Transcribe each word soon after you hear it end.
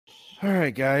All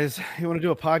right, guys. You want to do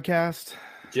a podcast?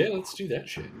 Yeah, let's do that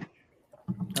shit.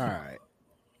 All right.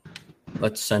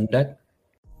 Let's send that.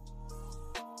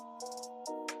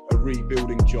 A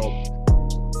rebuilding job.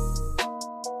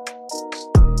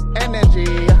 Energy.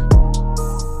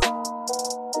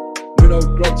 Minnow,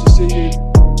 great to see you.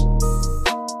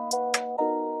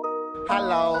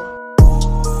 Hello.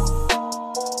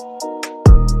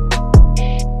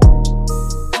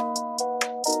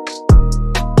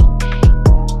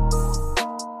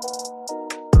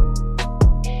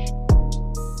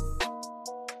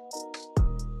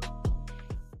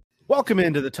 Welcome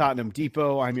into the Tottenham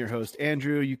Depot. I'm your host,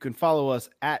 Andrew. You can follow us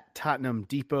at Tottenham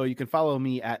Depot. You can follow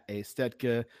me at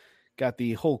Astetka. Got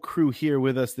the whole crew here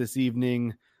with us this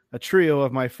evening, a trio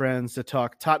of my friends to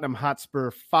talk Tottenham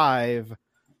Hotspur 5,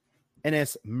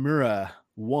 NS Mura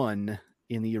 1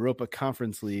 in the Europa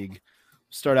Conference League.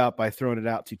 Start out by throwing it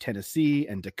out to Tennessee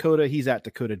and Dakota. He's at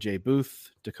Dakota J.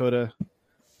 Booth. Dakota,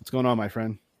 what's going on, my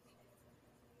friend?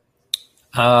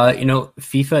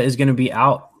 FIFA is going to be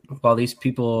out while these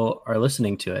people are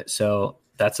listening to it. So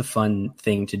that's a fun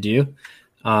thing to do.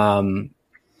 FIFA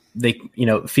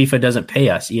doesn't pay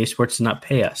us. EA Sports does not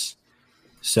pay us.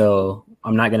 So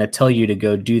I'm not going to tell you to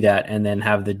go do that and then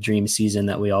have the dream season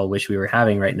that we all wish we were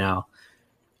having right now.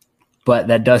 But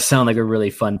that does sound like a really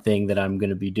fun thing that I'm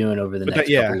going to be doing over the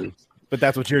next couple of weeks. But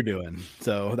that's what you're doing.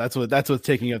 So that's what's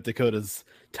taking up Dakota's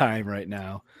time right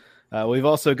now. We've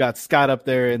also got Scott up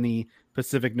there in the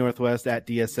Pacific Northwest at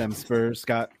DSM Spurs.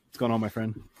 Scott, what's going on, my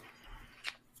friend?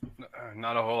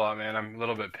 Not a whole lot, man. I'm a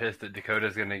little bit pissed that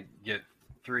Dakota's going to get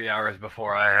 3 hours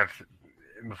before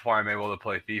I'm able to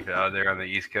play FIFA out there on the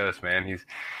East Coast, man. He's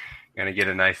going to get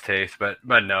a nice taste. But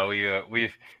no,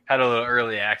 we've had a little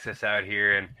early access out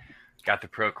here and got the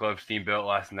Pro Club team built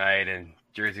last night, and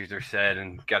jerseys are set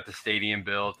and got the stadium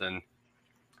built. And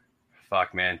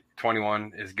fuck, man,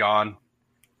 21 is gone.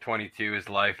 22 is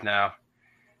life now.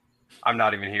 I'm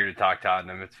not even here to talk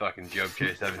Tottenham. It's fucking Job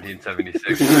Chase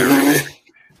 1776.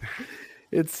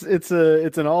 It's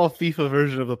an all FIFA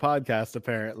version of the podcast,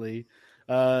 apparently.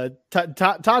 Todd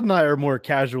and I are more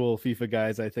casual FIFA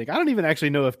guys, I think. I don't even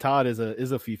actually know if Todd is a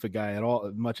FIFA guy at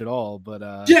all, but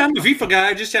yeah, I'm a FIFA guy.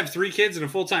 I just have 3 kids and a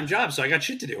full-time job, so I got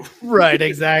shit to do. Right,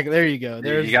 exactly. There you go.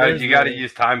 You got to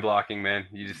use time blocking, man.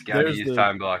 You just got to use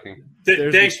time blocking.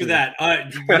 Thanks for that.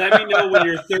 Let me know when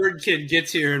your 3rd kid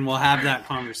gets here, and we'll have that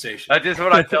conversation. That's just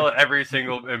what I tell every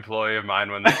single employee of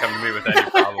mine when they come to me with any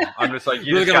problem. I'm just like,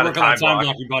 you really just got to work on time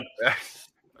blocking, bud.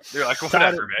 They're like,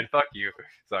 whatever, man. Fuck you.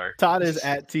 Sorry. Todd is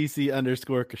at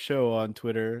TC_Kasho on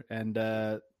Twitter. And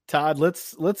Todd,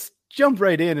 let's jump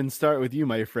right in and start with you,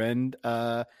 my friend.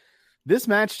 This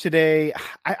match today,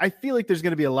 I feel like there's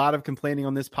going to be a lot of complaining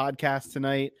on this podcast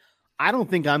tonight. I don't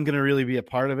think I'm going to really be a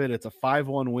part of it. It's a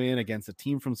 5-1 win against a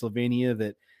team from Slovenia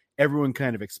that everyone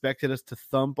kind of expected us to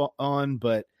thump on,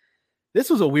 but this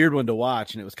was a weird one to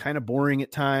watch, and it was kind of boring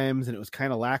at times, and it was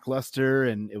kind of lackluster,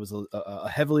 and it was a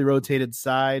heavily rotated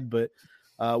side. But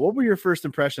what were your first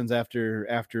impressions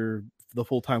after the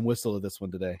full-time whistle of this one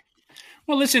today?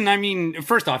 Well, listen, I mean,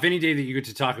 first off, any day that you get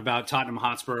to talk about Tottenham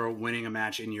Hotspur winning a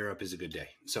match in Europe is a good day.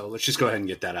 So let's just go ahead and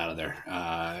get that out of there,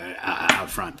 out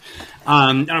front.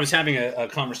 And I was having a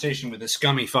conversation with a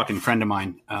scummy fucking friend of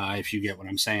mine, if you get what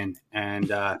I'm saying.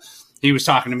 And he was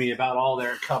talking to me about all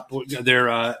their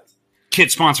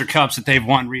kid sponsor cups that they've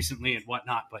won recently and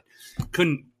whatnot, but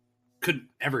couldn't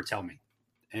ever tell me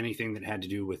anything that had to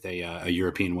do with a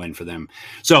European win for them.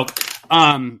 So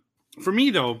for me,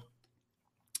 though,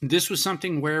 this was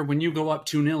something where when you go up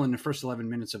 2-0 in the first 11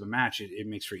 minutes of a match, it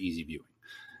makes for easy viewing.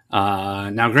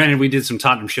 Now, granted, we did some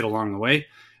Tottenham shit along the way,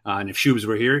 and if Shubes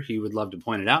were here, he would love to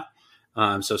point it out.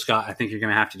 So, Scott, I think you're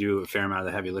going to have to do a fair amount of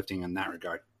the heavy lifting in that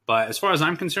regard. But as far as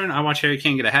I'm concerned, I watched Harry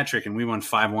Kane get a hat trick, and we won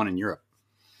 5-1 in Europe.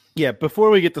 Yeah,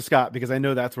 before we get to Scott, because I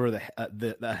know that's where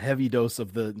the heavy dose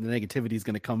of the negativity is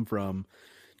going to come from.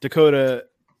 Dakota,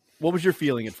 what was your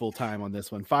feeling at full time on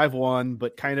this one? 5-1,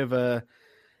 but kind of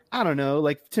I don't know.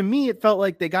 Like, to me, it felt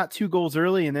like they got 2 goals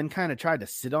early and then kind of tried to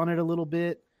sit on it a little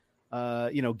bit.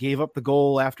 Gave up the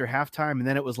goal after halftime, and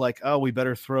then it was like, oh, we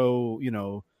better throw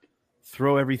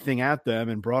everything at them,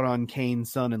 and brought on Kane,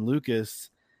 Son, and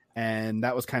Lucas, and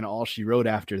that was kind of all she wrote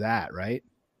after that, right?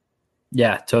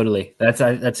 Yeah, totally.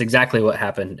 That's exactly what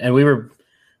happened, and we were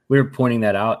pointing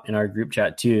that out in our group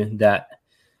chat too, that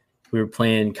we were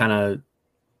playing kind of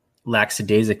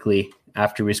lackadaisically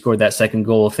after we scored that second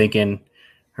goal, thinking,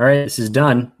 all right, this is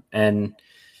done. And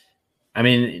I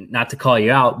mean, not to call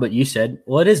you out, but you said,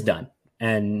 well, it is done.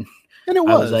 And it was.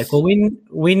 I was like, well,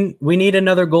 we need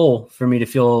another goal for me to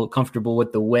feel comfortable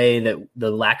with the way that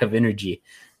the lack of energy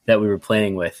that we were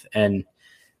playing with. And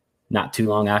not too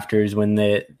long after is when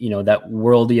that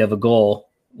worldie of a goal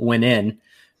went in,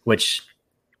 which,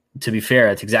 to be fair,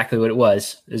 that's exactly what it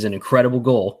was. It was an incredible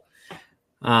goal.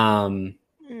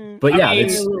 But yeah, it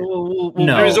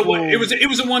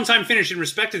was a one-time finish in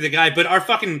respect to the guy, but our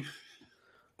fucking.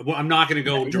 Well, I'm not going to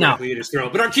go directly at his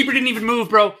throat, but our keeper didn't even move,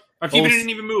 bro. Our keeper didn't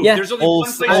even move. Yeah. There's only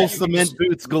one place. Cement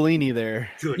boots Golini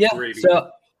there. Good gravy. So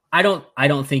I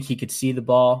don't think he could see the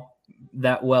ball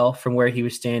that well from where he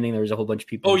was standing. There was a whole bunch of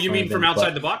people. Oh, you mean from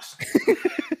outside the box?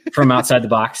 From outside the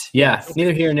box. Yeah.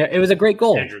 Neither here nor there. It was a great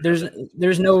goal.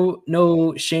 There's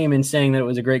no shame in saying that it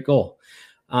was a great goal.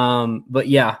 But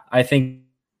yeah, I think.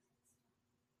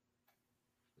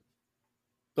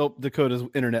 Oh, Dakota's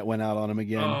internet went out on him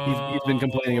again. He's been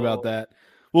complaining about that.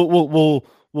 We'll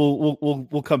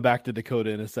come back to Dakota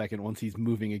in a second once he's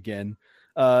moving again.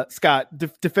 Scott,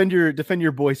 defend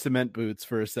your boy Cement Boots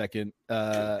for a second,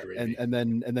 and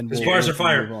then his bars are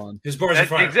fire. His bars are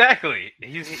fire. Exactly.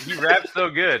 He raps so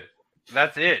good.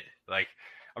 That's it. Like,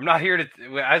 I'm not here to.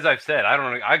 As I've said,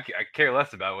 I care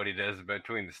less about what he does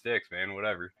between the sticks, man.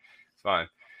 Whatever, it's fine.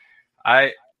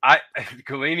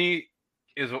 Golini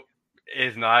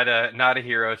is not a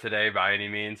hero today by any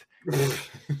means,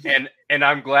 and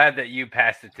I'm glad that you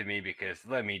passed it to me, because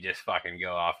let me just fucking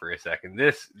go off for a second.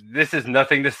 This is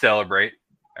nothing to celebrate.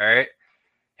 All right,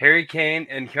 Harry Kane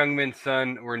and Heung-min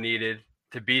Son were needed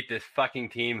to beat this fucking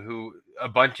team who a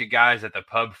bunch of guys at the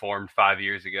pub formed 5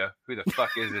 years ago. Who the fuck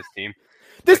is this team?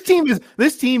 This team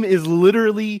is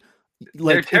literally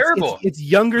like, they're terrible. It's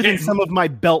younger than some of my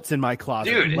belts in my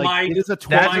closet. Dude, like, it is a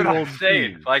 20-year-old. That's what I'm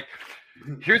saying. team. Like,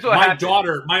 here's what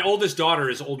happened. My oldest daughter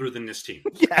is older than this team.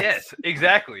 Yes,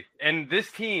 exactly. And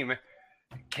this team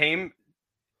came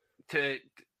to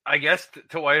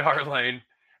White Hart Lane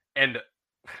and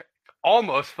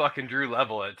almost fucking drew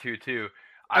level at 2-2.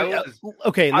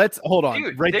 Let's hold on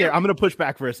there. I'm going to push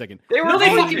back for a second. They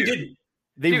fucking didn't.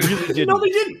 They really didn't. No, they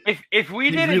didn't. If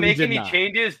we didn't make any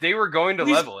changes, they were going to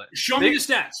level it. Show me the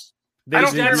stats. I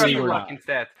don't care about the fucking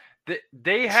stats.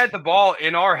 They had the ball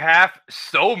in our half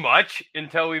so much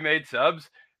until we made subs.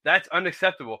 That's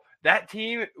unacceptable. That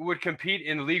team would compete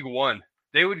in League One.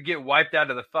 They would get wiped out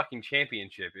of the fucking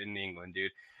championship in England,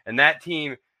 dude. And that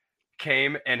team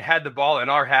came and had the ball in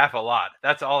our half a lot.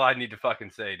 That's all I need to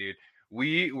fucking say, dude.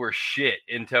 We were shit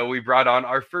until we brought on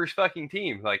our first fucking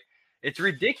team. Like, it's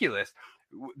ridiculous.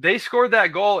 They scored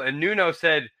that goal, and Nuno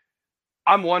said,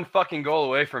 "I'm one fucking goal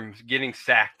away from getting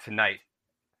sacked tonight."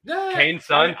 Kane's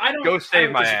son, go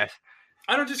save my ass.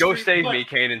 I don't disagree. Go save me,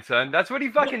 Kane and son. That's what he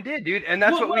fucking did, dude. And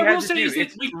that's what we had to do.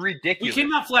 It's ridiculous. We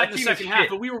came out flat in the second half,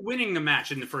 but we were winning the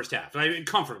match in the first half.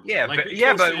 Comfortably. Yeah, but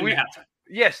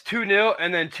 2-0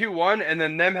 and then 2-1, and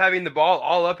then them having the ball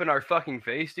all up in our fucking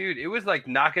face, dude. It was like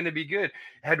not going to be good.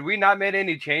 Had we not made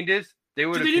any changes, they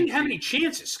would. They didn't have any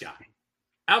chances, Scott.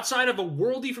 Outside of a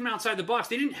worldie from outside the box,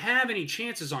 they didn't have any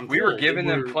chances on goal. We were giving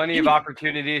them plenty of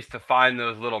opportunities to find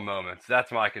those little moments.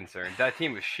 That's my concern. That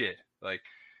team was shit. Like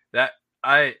that.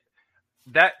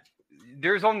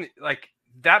 There's only like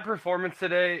that performance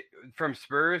today from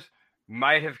Spurs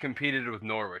might have competed with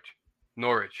Norwich.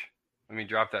 Let me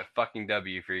drop that fucking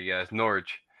W for you guys.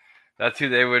 Norwich. That's who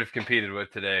they would have competed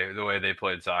with today, the way they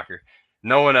played soccer.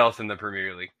 No one else in the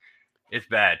Premier League. It's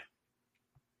bad.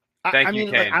 Thank you,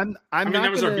 Kane.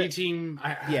 That was our B team.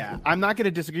 I'm not going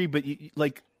to disagree, but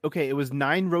it was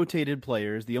 9 rotated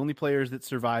players. The only players that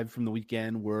survived from the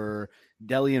weekend were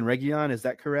Dele and Reguilon. Is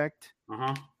that correct?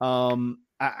 I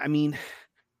mean,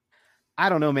 I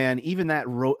don't know, man. Even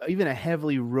a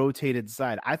heavily rotated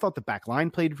side, I thought the back line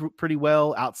played pretty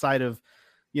well outside of,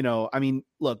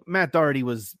 look, Matt Doherty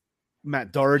was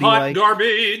Matt Doherty. Hot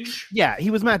garbage. Yeah,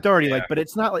 he was Matt Doherty but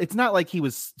it's not like he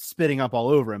was spitting up all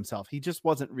over himself. He just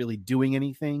wasn't really doing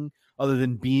anything other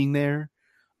than being there.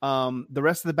 The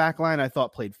rest of the back line I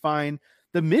thought played fine.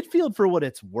 The midfield, for what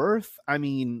it's worth, I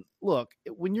mean, look,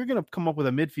 when you're going to come up with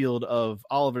a midfield of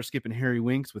Oliver, Skip, and Harry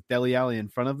Winks with Dele Alli in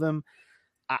front of them,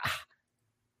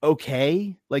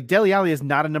 okay. Like, Dele Alli is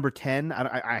not a number 10.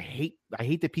 I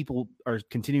hate that people are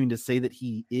continuing to say that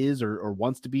he is or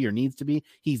wants to be or needs to be.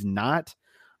 He's not.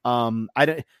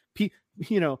 Let's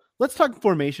talk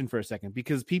formation for a second,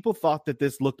 because people thought that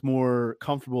this looked more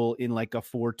comfortable in like a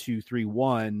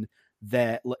 4-2-3-1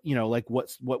 that, like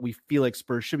what we feel like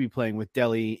Spurs should be playing with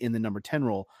Dele in the number 10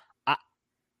 role.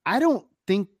 I don't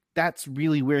think that's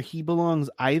really where he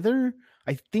belongs either.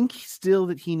 I think still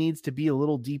that he needs to be a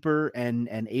little deeper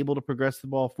and able to progress the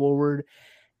ball forward.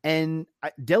 And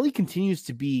Dele continues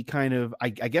to be kind of, I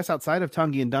guess, outside of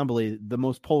Tanguy and Ndombele, the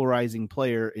most polarizing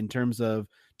player in terms of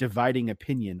dividing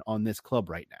opinion on this club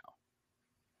right now.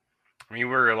 I mean,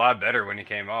 we were a lot better when he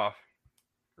came off,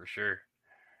 for sure.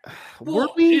 Were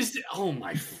we? Oh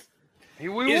my!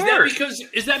 We Is were.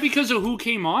 that because of who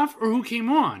came off or who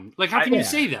came on? Like, how can you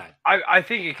say that? I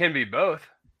think it can be both.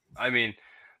 I mean,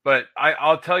 but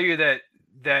I'll tell you that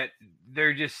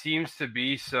there just seems to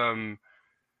be some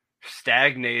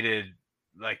stagnated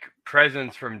like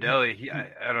presence from Delhi.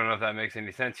 I don't know if that makes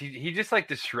any sense. He just like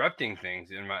disrupting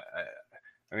things in my.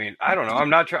 I mean, I don't know. I'm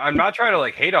not trying to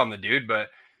like hate on the dude, but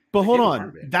hold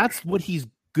on. That's what he's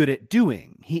good at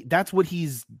doing. That's what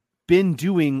he's been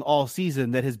doing all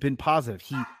season that has been positive.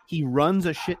 He runs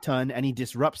a shit ton and he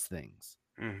disrupts things.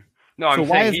 No, I'm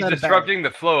saying he's disrupting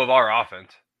the flow of our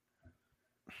offense.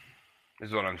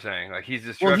 Is what I'm saying. Like he's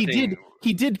disrupting. Well,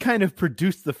 he did kind of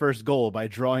produce the first goal by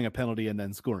drawing a penalty and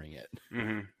then scoring it.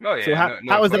 Mm-hmm. Oh yeah. So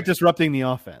how is that disrupting the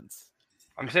offense?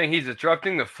 I'm saying he's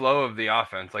disrupting the flow of the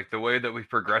offense, like the way that we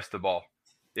progress the ball.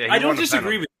 Yeah, I don't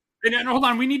disagree with you. And hold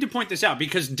on, we need to point this out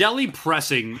because Delhi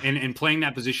pressing and playing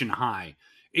that position high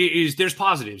there's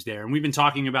positives there, and we've been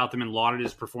talking about them and lauded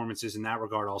his performances in that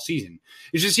regard all season.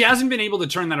 It's just he hasn't been able to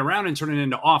turn that around and turn it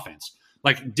into offense.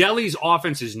 Like Delhi's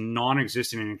offense is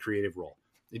non-existent in a creative role.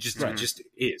 It just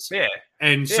is. Yeah.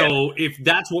 And so if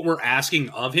that's what we're asking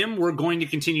of him, we're going to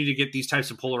continue to get these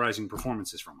types of polarizing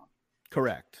performances from him.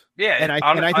 Correct. Yeah. And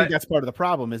I think that's part of the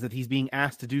problem is that he's being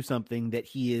asked to do something that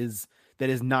is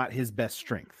not his best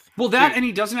strength. Well, and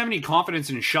he doesn't have any confidence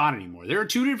in his shot anymore. There are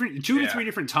two to three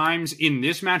different times in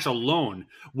this match alone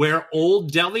where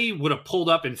old Delhi would have pulled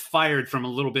up and fired from a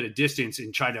little bit of distance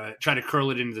and try to curl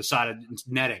it into the side of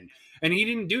netting. And he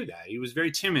didn't do that. He was very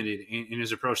timid in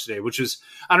his approach today, which is,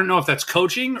 I don't know if that's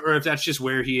coaching or if that's just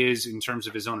where he is in terms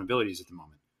of his own abilities at the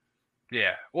moment.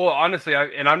 Yeah. Well, honestly,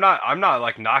 I'm not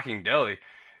like knocking Delhi.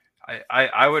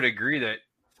 I would agree that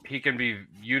he can be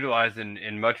utilized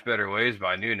in much better ways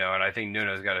by Nuno, and I think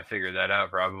Nuno's got to figure that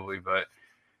out probably. But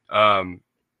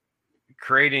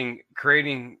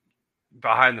creating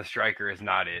behind the striker is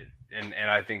not it, and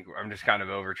I think I'm just kind of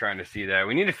over trying to see that.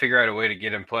 We need to figure out a way to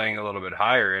get him playing a little bit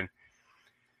higher and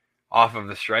off of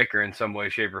the striker in some way,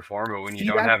 shape, or form. But when you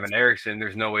don't have an Eriksson,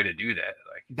 there's no way to do that.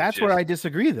 Like that's where I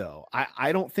disagree, though.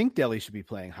 I don't think Delhi should be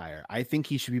playing higher. I think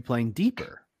he should be playing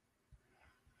deeper.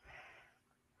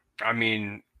 I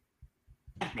mean,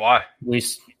 why?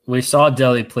 We saw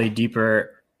Delhi play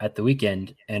deeper at the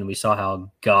weekend, and we saw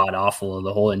how god awful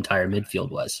the whole entire midfield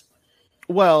was.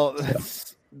 Well,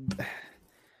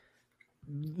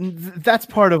 that's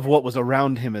part of what was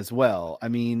around him as well. I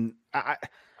mean,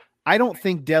 I don't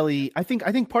think Delhi. I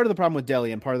think part of the problem with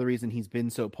Delhi and part of the reason he's been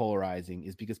so polarizing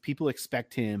is because people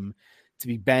expect him to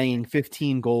be banging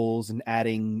 15 goals and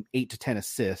adding 8 to 10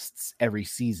 assists every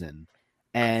season.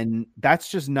 And that's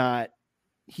just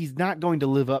he's not going to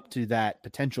live up to that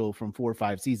potential from 4 or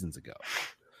 5 seasons ago.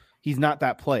 He's not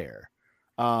that player.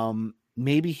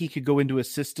 Maybe he could go into a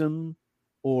system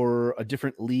or a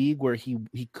different league where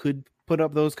he could put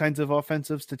up those kinds of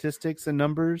offensive statistics and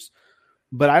numbers,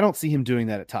 but I don't see him doing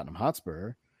that at Tottenham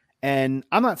Hotspur. And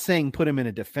I'm not saying put him in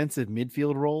a defensive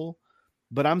midfield role,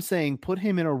 but I'm saying put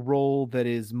him in a role that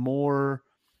is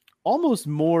almost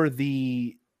more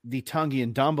the Tanguy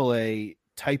and Ndombele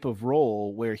type of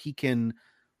role where he can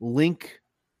link,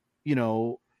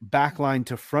 backline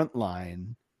to front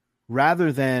line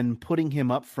rather than putting him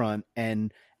up front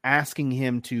and asking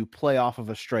him to play off of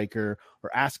a striker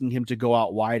or asking him to go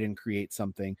out wide and create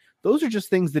something. Those are just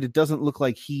things that it doesn't look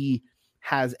like he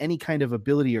has any kind of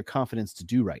ability or confidence to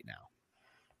do right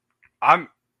now.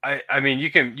 I mean,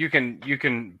 you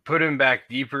can put him back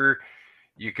deeper.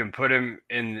 You can put him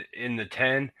in the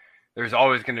 10. There's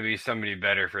always going to be somebody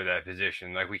better for that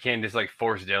position. Like we can't just like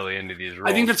force Delhi into these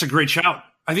roles. I think that's a great shout.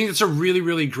 I think that's a really,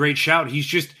 really great shout. He's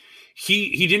just,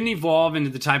 he didn't evolve into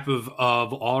the type of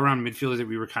all around midfielder that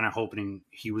we were kind of hoping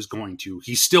he was going to.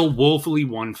 He's still woefully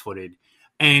one-footed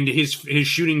and his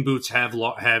shooting boots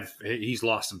he's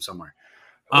lost them somewhere.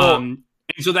 And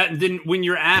so that then when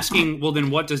you're asking, well,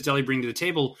 then what does Delhi bring to the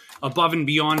table above and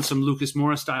beyond some Lucas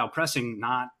Moura style pressing?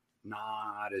 Not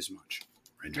as much.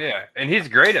 Right now. Yeah, and he's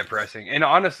great at pressing. And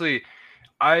honestly,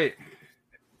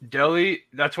 Delhi,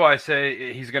 that's why I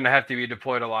say he's going to have to be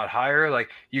deployed a lot higher. Like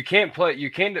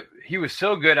he was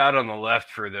so good out on the left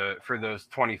for those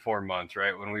 24 months,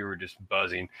 right? When we were just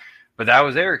buzzing. But that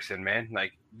was Eriksson, man.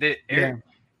 Like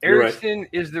Eriksson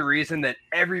is the reason that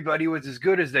everybody was as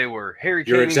good as they were. Harry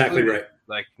Kane, you're exactly right.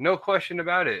 Like no question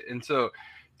about it. And so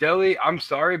Delhi, I'm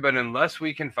sorry, but unless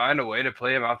we can find a way to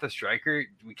play him out the striker,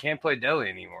 we can't play Delhi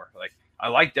anymore. Like I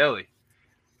like Delhi.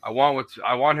 I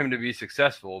want him to be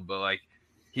successful, but like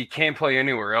he can't play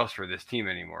anywhere else for this team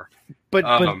anymore. But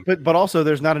also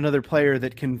there's not another player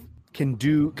that can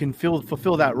can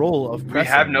fulfill that role of We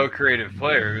pressing. have no creative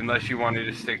player unless you wanted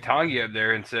to stick Tanguy up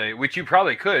there and say, which you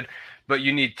probably could, but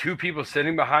you need two people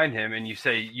sitting behind him, and you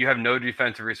say you have no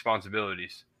defensive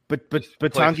responsibilities. But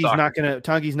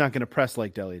Tanguy's not gonna press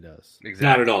like Delhi does. Exactly.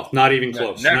 Not at all. Not even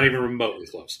close. Never. Not even remotely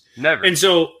close. Never. And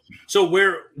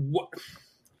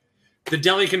the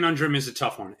Delhi conundrum is a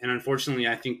tough one, and unfortunately,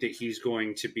 I think that he's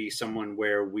going to be someone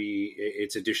where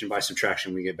it's addition by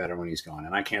subtraction. We get better when he's gone,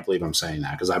 and I can't believe I'm saying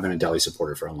that because I've been a Delhi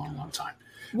supporter for a long, long time.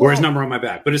 Wear his number on my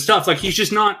back, but it's tough. Like he's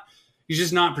just not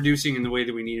producing in the way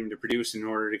that we need him to produce in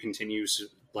order to continue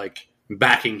like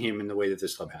backing him in the way that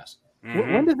this club has.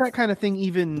 Mm-hmm. When does that kind of thing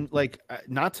even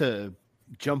not to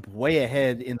jump way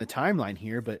ahead in the timeline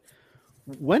here, but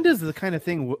when does the kind of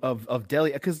thing of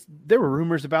Delhi, because there were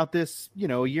rumors about this,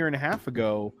 a year and a half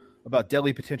ago about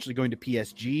Delhi potentially going to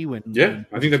PSG when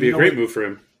I think that'd be a great move for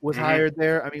him. Was hired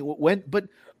there. I mean,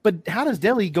 but how does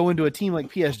Delhi go into a team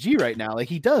like PSG right now? Like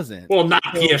he doesn't. Well, not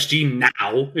PSG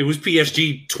now. It was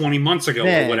PSG 20 months ago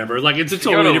or whatever. Like it's a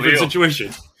totally different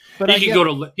situation. But he could go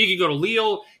to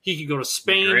Lille. He could go to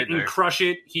Spain and there. crush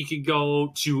it. He could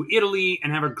go to Italy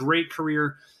and have a great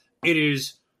career. It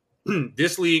is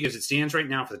this league as it stands right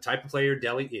now for the type of player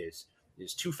Delhi is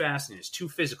too fast and is too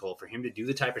physical for him to do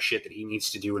the type of shit that he needs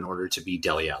to do in order to be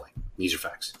Dele Alli. These are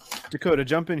facts. Dakota,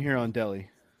 jump in here on Delhi.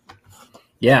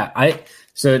 Yeah,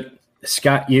 so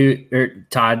Scott,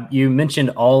 Todd, you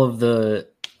mentioned all of the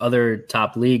other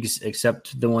top leagues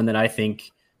except the one that I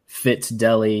think fits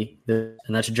Delhi, and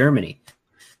that's Germany.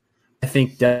 I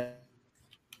think that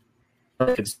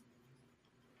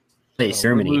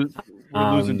Germany,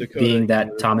 we're losing Dakota being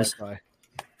that Thomas,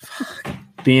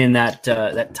 being that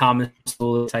Thomas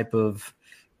type of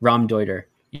Raumdeuter.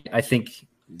 I think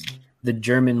the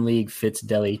German league fits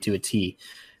Delhi to a T.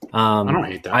 I don't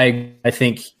hate that.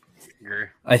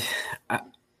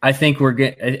 I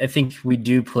think we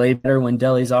do play better when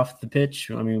Delhi's off the pitch.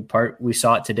 I mean, we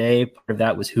saw it today. Part of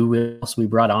that was who else we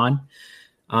brought on.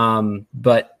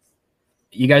 But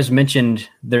you guys mentioned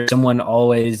there's someone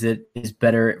always that is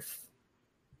better.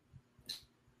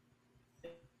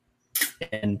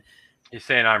 And you're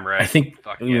saying I'm right. I think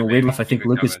weird enough. I think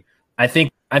Lucas.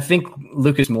 Coming. I think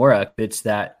Lucas Moura fits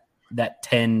that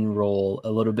 10 role a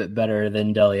little bit better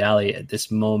than Dele Alli at this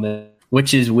moment,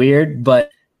 which is weird.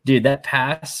 But dude, that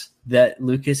pass that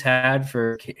Lucas had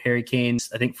for Harry Kane's,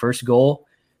 I think, first goal,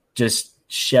 just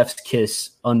chef's kiss,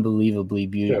 unbelievably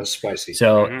beautiful. That was spicy.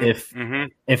 So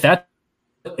if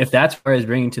that's where he's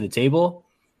bringing to the table,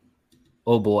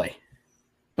 oh boy.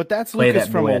 But that's Play Lucas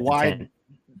that from boy a at the wide. 10.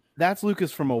 That's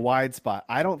Lucas from a wide spot.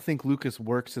 I don't think Lucas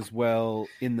works as well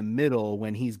in the middle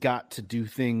when he's got to do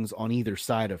things on either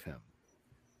side of him.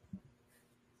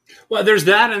 Well, there's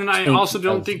that, and I also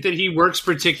don't think that he works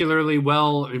particularly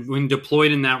well when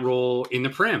deployed in that role in the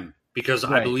Prem, because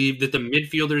I believe that the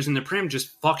midfielders in the Prem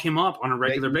just fuck him up on a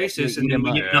regular basis, and then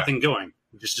we get nothing going.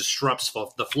 It just disrupts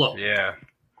the flow. Yeah.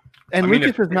 And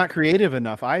Lucas is not creative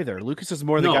enough either. Lucas is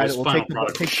more the guy that will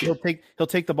he'll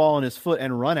take the ball in his foot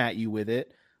and run at you with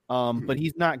it. But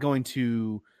he's not going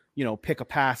to, pick a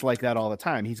pass like that all the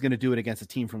time. He's going to do it against a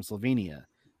team from Slovenia.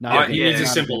 He needs a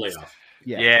simple layoff.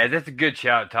 Yeah, that's a good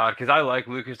shout, Todd, because I like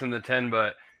Lucas in the 10,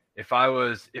 but if I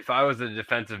was a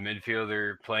defensive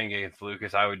midfielder playing against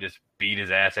Lucas, I would just beat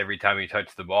his ass every time he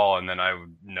touched the ball, and then I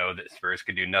would know that Spurs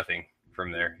could do nothing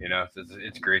from there. So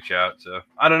it's a great shout. So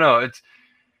I don't know.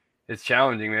 It's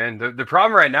challenging, man. The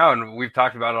problem right now, and we've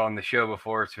talked about it on the show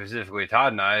before, specifically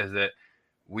Todd and I, is that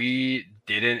we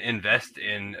didn't invest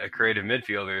in a creative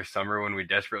midfielder this summer when we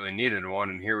desperately needed one,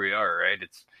 and here we are, right?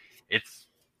 It's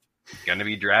going to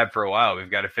be drab for a while.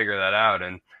 We've got to figure that out,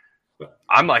 and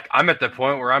I'm at the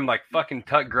point where I'm like, fucking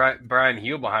tuck Brian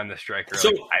Heel behind the striker. So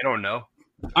I don't know.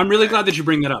 I'm really glad that you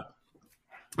bring that up,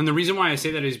 and the reason why I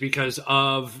say that is because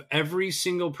of every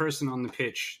single person on the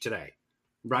pitch today.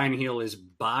 Brian Heel is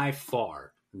by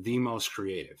far the most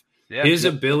creative. Yeah, his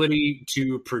ability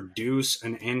to produce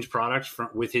an end product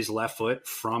with his left foot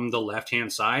from the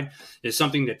left-hand side is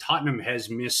something that Tottenham has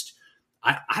missed.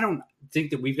 I don't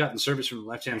think that we've gotten service from the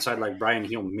left-hand side like Brian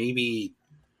Heel. Maybe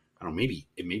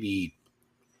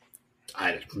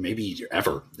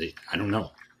ever. I don't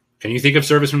know. Can you think of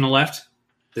service from the left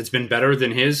that's been better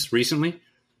than his recently?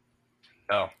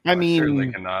 No, I certainly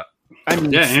cannot.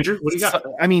 Yeah, Andrew, what do you got?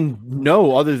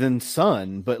 No, other than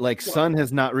Son, but Son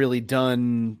has not really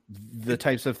done the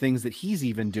types of things that he's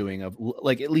even doing at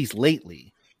least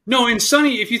lately. No, and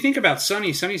Sonny, if you think about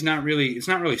Sonny's it's not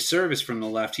really service from the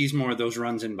left. He's more of those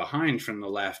runs in behind from the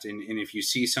left. And if you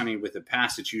see Sonny with a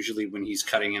pass, it's usually when he's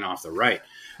cutting in off the right.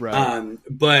 Right.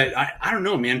 But I don't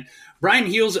know, man. Brian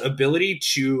Heel's ability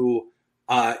to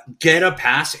get a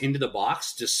pass into the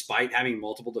box despite having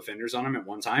multiple defenders on him at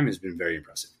one time has been very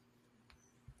impressive.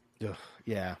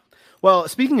 Yeah. Well,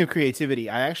 speaking of creativity,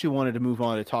 I actually wanted to move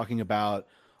on to talking about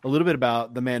a little bit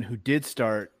about the man who did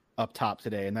start up top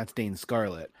today, and that's Dane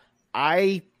Scarlett.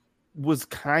 I was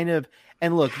kind of,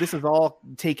 and look, this is all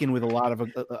taken with a lot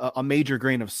of a major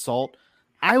grain of salt.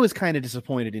 I was kind of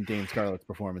disappointed in Dane Scarlett's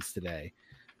performance today.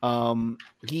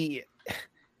 He,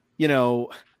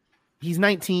 he's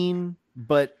 19,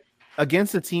 but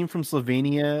against a team from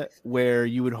Slovenia where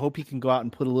you would hope he can go out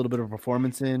and put a little bit of a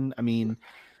performance in. I mean,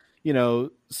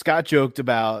 Scott joked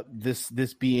about this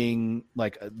being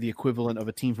like the equivalent of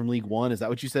a team from League One. Is that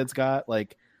what you said, Scott?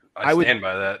 Like, I stand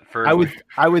by that.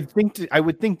 I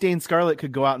would think Dane Scarlett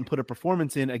could go out and put a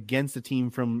performance in against a team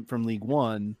from League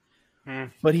One,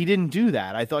 but he didn't do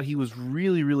that. I thought he was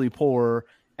really, really poor.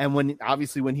 And when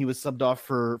he was subbed off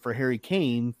for Harry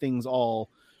Kane, things all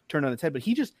turned on its head. But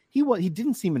he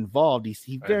didn't seem involved.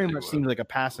 He very much seemed like a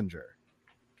passenger.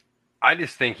 I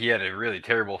just think he had a really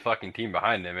terrible fucking team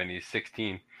behind him, and he's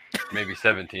 16, maybe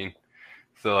 17.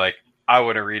 So like, I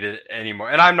wouldn't read it anymore.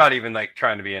 And I'm not even like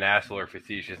trying to be an asshole or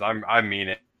facetious. I mean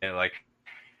it. And, like,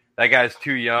 that guy's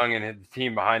too young, and his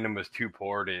team behind him was too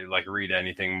poor to like read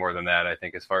anything more than that, I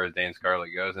think, as far as Dane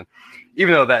Scarlett goes. And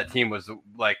even though that team was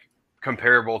like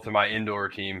comparable to my indoor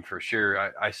team for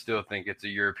sure, I still think it's a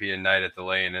European night at the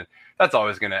Lane, and that's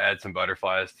always going to add some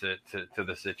butterflies to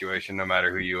the situation, no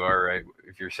matter who you are, right?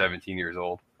 If you're 17 years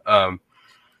old. A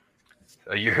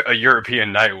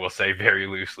European night, we'll say very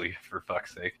loosely, for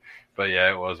fuck's sake. But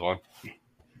yeah, it was one.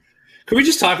 Can we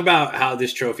just talk about how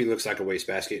this trophy looks like a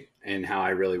wastebasket and how I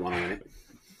really want to win it?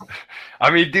 I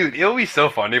mean, dude, it'll be so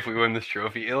funny if we win this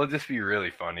trophy. It'll just be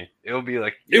really funny. It'll be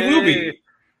like, It will be.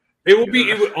 It will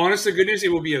be. Honest to goodness, it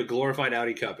will be a glorified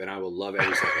Audi Cup, and I will love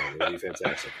every second. It will be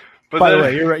fantastic. But By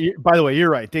the way, you're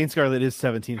right. Dane Scarlett is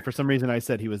 17. For some reason, I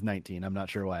said he was 19. I'm not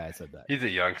sure why I said that. He's a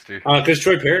youngster. Because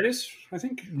Troy Parrott is, I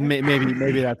think.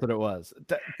 Maybe that's what it was.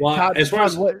 Well, Todd, as far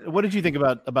as what did you think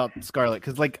about Scarlett?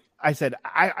 Because, like I said,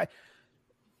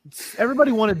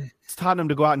 everybody wanted Tottenham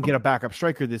to go out and get a backup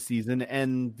striker this season,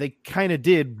 and they kind of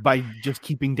did by just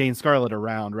keeping Dane Scarlett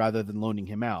around rather than loaning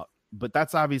him out. But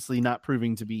that's obviously not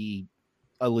proving to be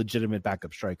a legitimate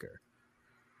backup striker.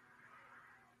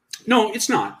 No, it's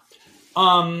not.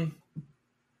 And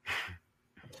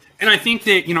I think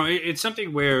that, it's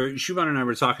something where Shuban and I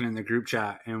were talking in the group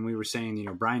chat, and we were saying,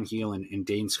 Brian Heel and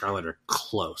Dane Scarlett are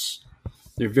close.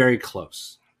 They're very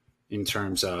close in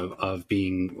terms of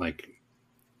being, like,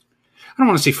 I don't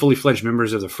want to say fully fledged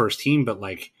members of the first team, but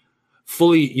like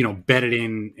fully, bedded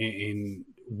in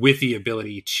with the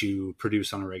ability to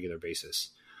produce on a regular basis.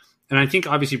 And I think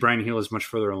obviously Brian Heel is much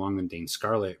further along than Dane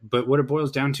Scarlett, but what it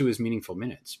boils down to is meaningful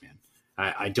minutes, man.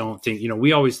 I don't think,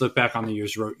 we always look back on the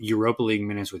year's Europa League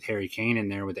minutes with Harry Kane in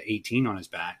there with the 18 on his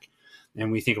back,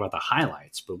 and we think about the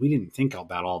highlights, but we didn't think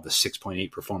about all the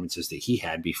 6.8 performances that he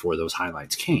had before those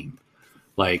highlights came.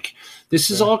 Like,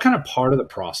 this is all kind of part of the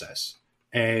process.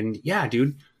 And yeah,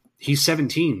 dude, he's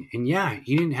 17, and yeah,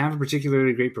 he didn't have a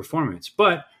particularly great performance,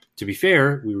 but to be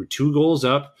fair, we were 2 goals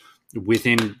up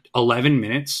within 11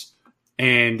 minutes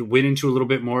and went into a little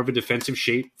bit more of a defensive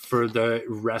shape for the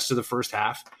rest of the first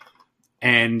half.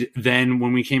 And then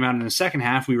when we came out in the second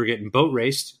half, we were getting boat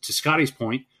raced, to Scotty's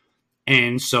point,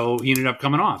 and so he ended up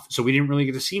coming off. So we didn't really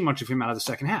get to see much of him out of the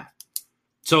second half.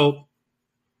 So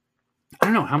I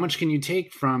don't know, how much can you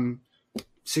take from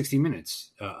 60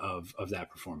 minutes of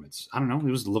that performance? I don't know.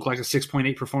 It looked like a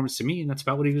 6.8 performance to me, and that's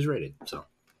about what he was rated. So,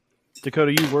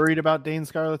 Dakota, you worried about Dane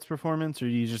Scarlett's performance, or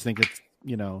do you just think it's, a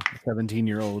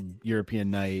 17-year-old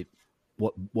European night,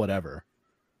 whatever?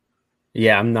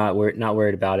 Yeah, I'm not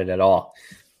worried about it at all.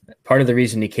 Part of the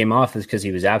reason he came off is because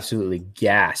he was absolutely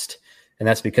gassed, and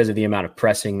that's because of the amount of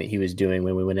pressing that he was doing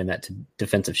when we went in that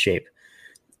defensive shape.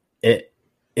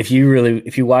 If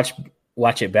you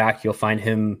watch it back, you'll find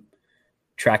him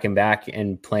tracking back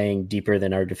and playing deeper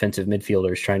than our defensive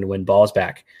midfielders, trying to win balls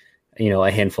back,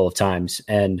 a handful of times.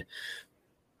 And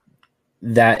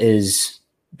that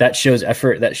shows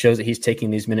effort. That shows that he's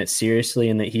taking these minutes seriously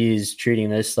and that he's treating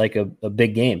this like a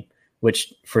big game,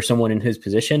 which for someone in his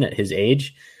position, at his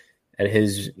age, at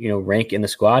his, rank in the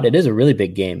squad, it is a really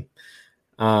big game.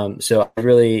 So I'm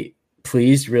really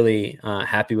pleased, really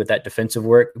happy with that defensive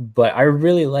work, but I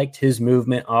really liked his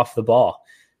movement off the ball.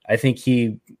 I think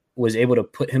he was able to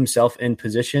put himself in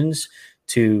positions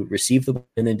to receive the ball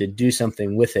and then to do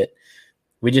something with it.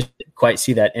 We just didn't quite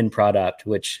see that end product,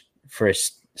 which for a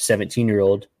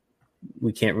 17-year-old,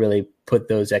 we can't really put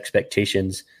those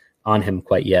expectations on him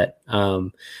quite yet. A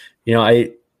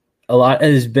lot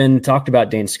has been talked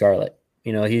about Dane Scarlett,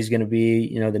 he's going to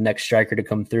be, the next striker to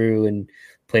come through and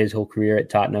play his whole career at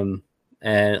Tottenham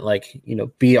and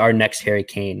be our next Harry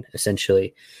Kane,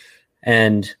 essentially.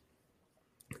 And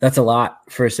that's a lot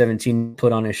for a 17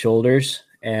 put on his shoulders.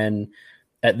 And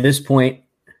at this point,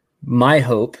 my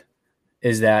hope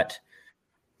is that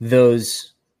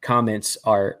those comments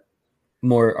are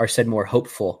said more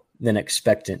hopeful than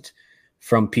expectant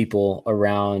from people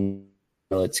around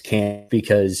its camp,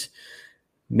 because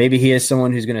maybe he is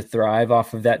someone who's going to thrive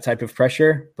off of that type of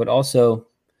pressure, but also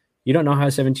you don't know how a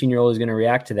 17-year-old is going to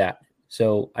react to that.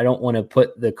 So I don't want to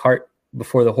put the cart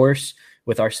before the horse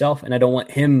with ourselves, and I don't want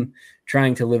him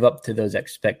trying to live up to those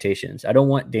expectations. I don't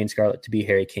want Dane Scarlett to be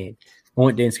Harry Kane. I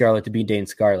want Dane Scarlett to be Dane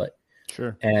Scarlett.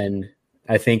 Sure. And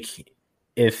I think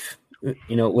if,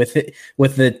 with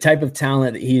the type of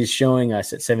talent that he is showing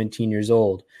us at 17 years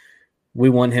old, we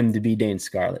want him to be Dane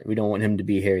Scarlett. We don't want him to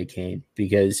be Harry Kane,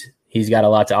 because he's got a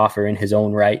lot to offer in his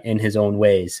own right, in his own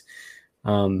ways.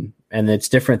 And it's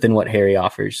different than what Harry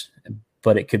offers,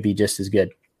 but it could be just as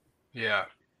good. Yeah.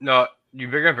 No, you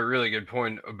bring up a really good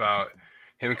point about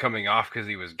him coming off because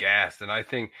he was gassed. And I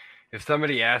think if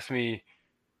somebody asked me,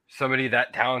 somebody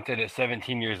that talented at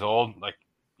 17 years old, like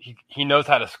he knows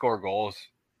how to score goals.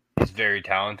 He's very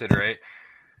talented, right?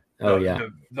 Oh, yeah.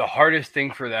 The hardest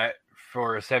thing for a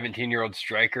 17-year-old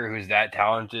striker who's that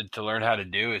talented to learn how to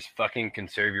do is fucking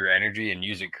conserve your energy and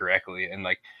use it correctly and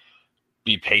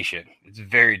be patient. It's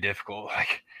very difficult.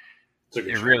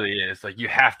 It really is. You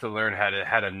have to learn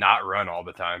how to not run all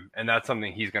the time. And that's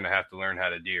something he's going to have to learn how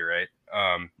to do, right?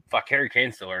 Harry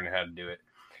Kane's still learning how to do it.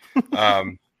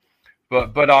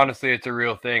 But honestly, it's a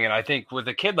real thing. And I think with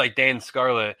a kid like Dane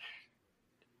Scarlett,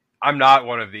 I'm not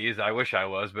one of these. I wish I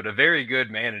was, but a very good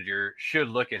manager should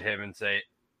look at him and say,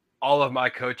 all of my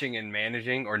coaching and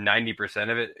managing, or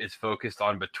 90% of it, is focused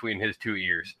on between his two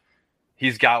ears.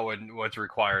 He's got what's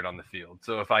required on the field.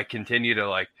 So if I continue to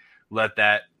let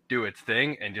that do its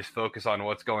thing and just focus on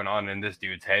what's going on in this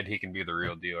dude's head, he can be the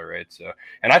real deal, right? So,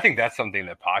 and I think that's something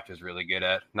that Poch is really good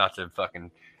at. Not to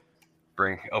fucking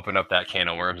open up that can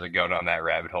of worms and go down that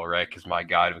rabbit hole, right? Because my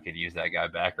God, we could use that guy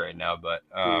back right now. But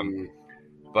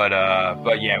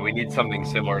yeah, we need something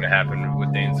similar to happen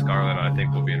with Dane Scarlett, and I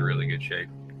think we'll be in really good shape.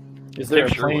 Is there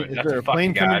Tim a plane? Sherwood, Is that's there a a fucking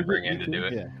plane guy coming I'd bring in to do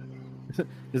it. Yeah.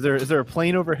 Is there a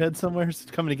plane overhead somewhere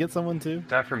coming to get someone too? Is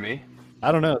that for me?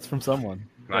 I don't know. It's from someone.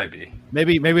 Might be.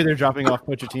 Maybe they're dropping off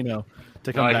Pochettino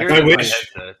to come back. I wish.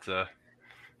 No,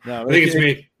 I think it's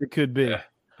me. It could be.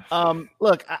 Yeah.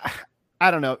 Look,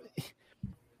 I don't know.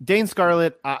 Dane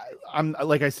Scarlett, I'm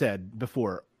like I said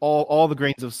before, all the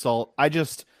grains of salt. I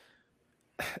just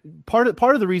part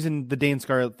of the reason the Dane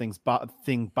Scarlett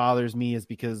thing bothers me is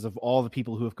because of all the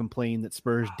people who have complained that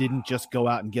Spurs didn't just go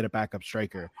out and get a backup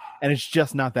striker, and it's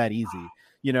just not that easy.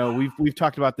 We've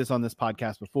talked about this on this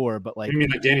podcast before, but You mean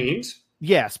like Danny Ings?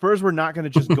 Yeah, Spurs were not going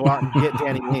to just go out and get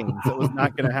Danny Ings. That was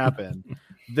not going to happen.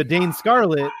 The Dane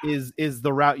Scarlett is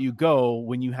the route you go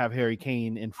when you have Harry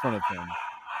Kane in front of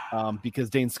him, because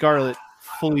Dane Scarlett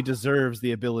fully deserves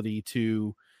the ability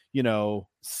to,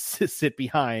 sit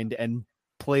behind and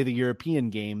play the European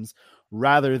games,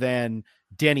 rather than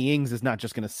Danny Ings is not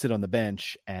just going to sit on the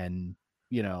bench and,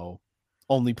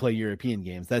 only play European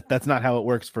games. That's not how it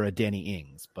works for a Danny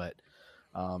Ings, but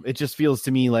it just feels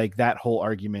to me like that whole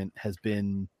argument has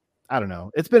been, I don't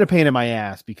know, it's been a pain in my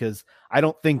ass, because I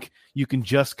don't think you can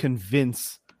just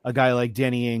convince a guy like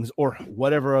Danny Ings or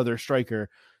whatever other striker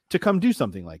to come do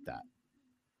something like that.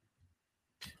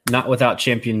 Not without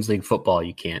Champions League football,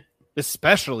 you can't.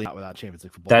 Especially not without Champions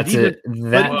League football. That's it.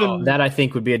 That I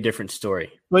think would be a different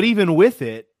story. But even with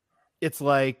it, it's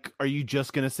like, are you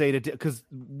just going to say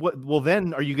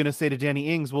then are you going to say to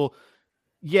Danny Ings, well,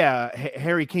 yeah,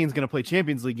 Harry Kane's going to play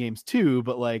Champions League games too,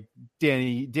 but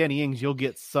Danny Ings, you'll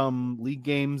get some league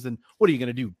games, and what are you going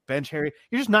to do? Bench Harry?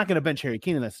 You're just not going to bench Harry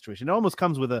Kane in that situation. It almost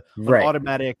comes with an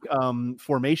automatic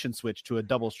formation switch to a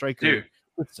double striker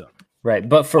system. Right,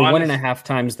 but for 1.5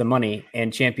 times the money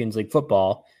and Champions League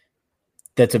football,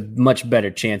 that's a much better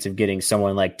chance of getting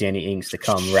someone like Danny Ings to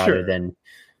come rather than,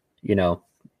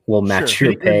 we'll match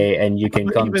your pay and you can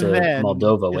come to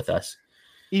Moldova with us.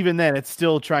 Even then, it's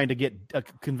still trying to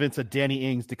convince a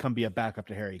Danny Ings to come be a backup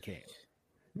to Harry Kane.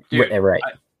 Dude, right.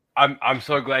 I'm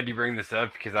so glad you bring this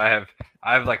up, because I have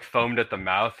foamed at the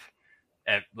mouth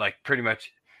at pretty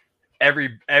much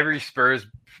every Spurs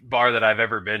bar that I've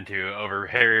ever been to over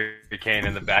Harry Kane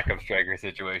and the backup striker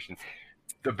situation.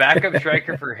 The backup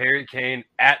striker for Harry Kane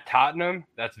at Tottenham,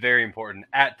 that's very important.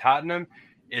 At Tottenham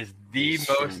is the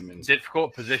most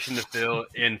difficult position to fill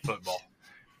in football.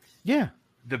 Yeah.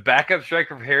 The backup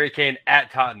striker for Harry Kane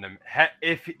at Tottenham,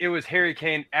 if it was Harry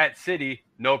Kane at City,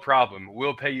 no problem.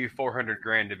 We'll pay you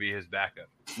 $400,000 to be his backup.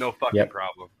 No fucking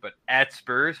problem. But at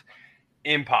Spurs,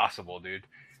 impossible, dude.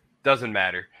 Doesn't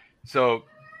matter. So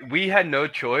we had no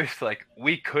choice. Like,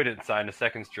 we couldn't sign a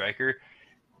second striker.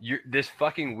 This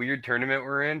fucking weird tournament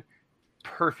we're in,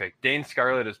 perfect. Dane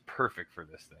Scarlett is perfect for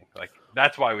this thing. Like,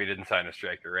 that's why we didn't sign a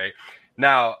striker, right?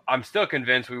 Now, I'm still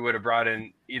convinced we would have brought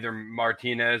in either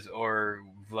Martinez or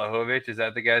Vlahovic. Is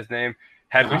that the guy's name?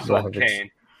 Had we sold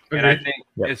Kane. And I think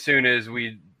as soon as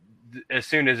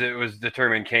it was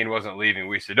determined Kane wasn't leaving,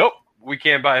 we said, "Oh, we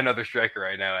can't buy another striker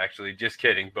right now." Actually, just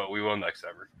kidding, but we will next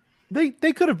summer. They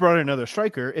could have brought in another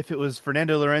striker if it was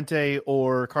Fernando Llorente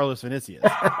or Carlos Vinicius.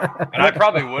 And I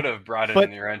probably would have brought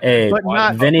in Llorente. Hey, but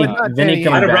not Vinny Danny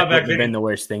coming Ings. back would have been the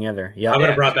worst thing ever. Yeah, I would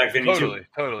have brought back Vinny too.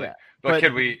 Totally. Yeah. But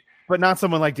could we? But not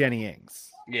someone like Danny Ings.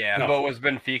 Yeah, No. but was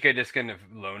Benfica just going to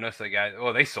loan us a guy?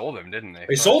 Well, they sold him, didn't they?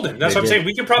 They sold him. That's what I'm saying.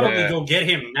 We could probably Yeah. go get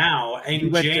him now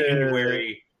in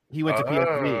January. He went to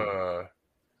PSV.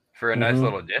 For a nice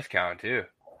little discount too.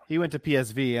 He went to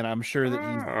PSV, and I'm sure that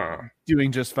he's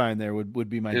doing just fine there. Would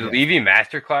be my Did guess. Levy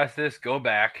masterclass this? Go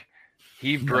back.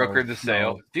 He brokered the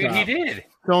sale, dude. stop. He did.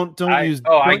 Don't I use.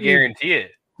 I don't guarantee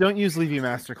it. Don't use Levy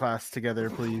Masterclass together,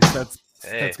 please.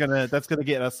 That's gonna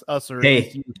get us or at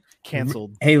least you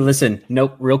canceled. Hey, listen.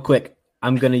 Nope. Real quick.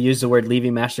 I'm going to use the word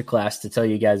Levy Masterclass to tell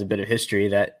you guys a bit of history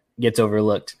that gets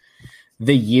overlooked.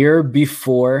 The year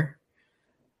before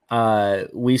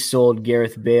we sold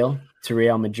Gareth Bale to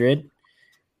Real Madrid,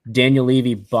 Daniel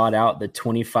Levy bought out the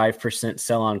 25%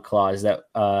 sell-on clause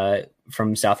that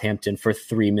from Southampton for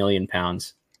 £3 million.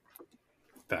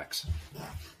 Facts.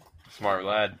 Smart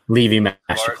lad. Levy Smart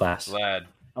Masterclass. lad.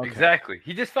 Okay. Exactly.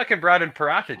 He just fucking brought in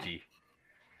Paratici,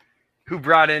 who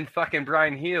brought in fucking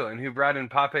Brian Heel, and who brought in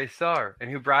Pape Sarr,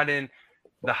 and who brought in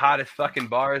the hottest fucking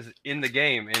bars in the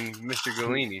game in Mr.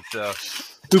 Golini. So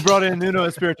Who brought in Nuno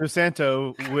Espirito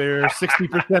Santo, where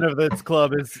 60% of this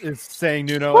club is saying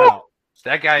Nuno out.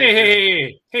 that guy.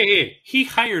 Hey! He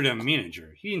hired a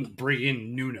manager. He didn't bring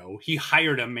in Nuno. He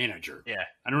hired a manager. Yeah.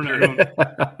 I don't know.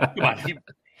 Come on.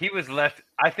 He was left.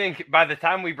 I think by the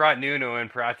time we brought Nuno in,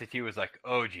 Paratici was like,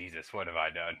 "Oh Jesus, what have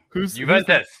I done?"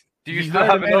 Juventus. Do you He still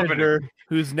hired have a an opening? manager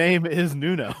whose name is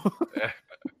Nuno.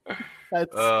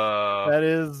 That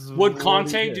is. Would what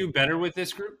Conte he did. do better with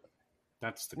this group?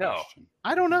 That's the No. question.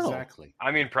 I don't know. Exactly.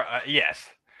 I mean, yes.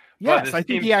 Yes, this I think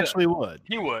team he still- actually would.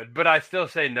 He would, but I still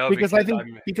say no Because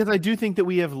I do think that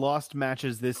we have lost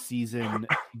matches this season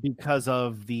because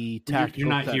of the tactical. You're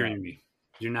not setup. hearing me.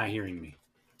 You're not hearing me.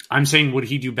 I'm saying, would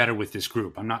he do better with this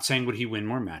group? I'm not saying would he win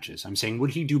more matches. I'm saying, would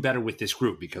he do better with this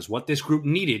group? Because what this group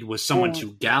needed was someone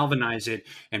to galvanize it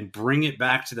and bring it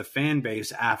back to the fan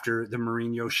base after the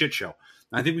Mourinho shit show.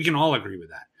 I think we can all agree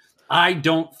with that. I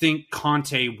don't think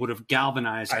Conte would have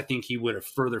galvanized. I think he would have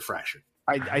further fractured.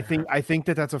 I think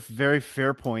that that's a very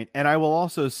fair point. And I will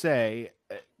also say,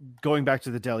 going back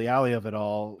to the Dele Alli of it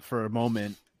all for a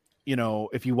moment, you know,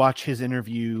 if you watch his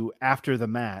interview after the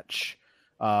match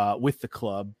with the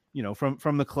club, you know,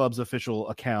 from the club's official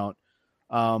account,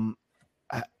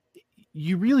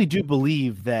 you really do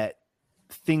believe that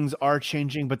things are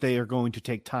changing, but they are going to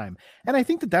take time. And I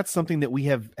think that that's something that we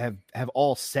have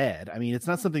all said. I mean, it's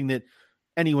not something that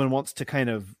anyone wants to kind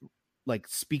of like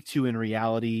speak to in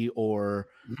reality or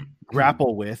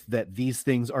grapple with, that these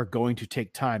things are going to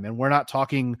take time. And we're not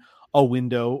talking a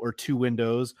window or two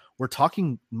windows. We're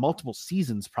talking multiple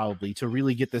seasons probably to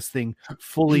really get this thing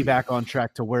fully back on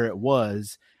track to where it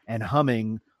was and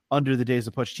humming under the days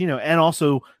of Pochettino. And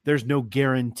also there's no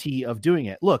guarantee of doing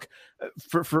it. Look,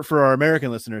 for our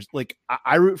American listeners, like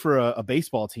I root for a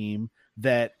baseball team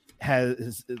that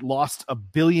has lost 1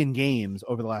 billion games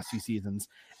over the last few seasons.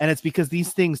 And it's because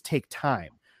these things take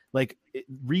time. Like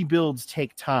rebuilds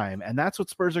take time. And that's what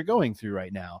Spurs are going through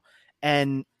right now.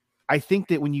 And I think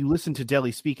that when you listen to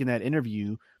Dele speak in that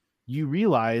interview, you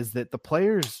realize that the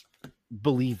players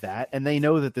believe that, and they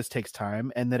know that this takes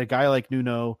time, and that a guy like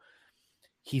Nuno,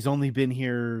 he's only been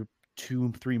here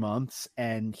 2-3 months,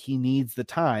 and he needs the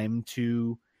time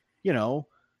to, you know,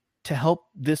 to help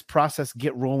this process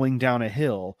get rolling down a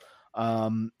hill.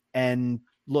 And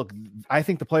look, I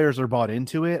think the players are bought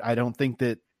into it. I don't think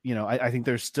that, you know, I think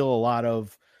there's still a lot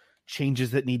of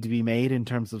changes that need to be made in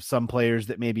terms of some players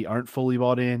that maybe aren't fully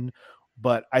bought in,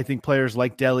 but I think players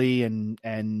like Dele and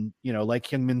you know, like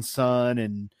Heung-min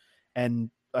Son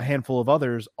and a handful of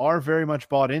others are very much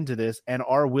bought into this and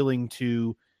are willing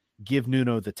to give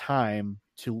Nuno the time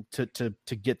to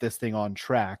get this thing on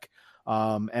track.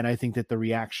 And I think that the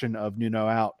reaction of Nuno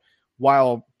out,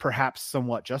 while perhaps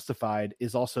somewhat justified,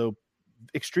 is also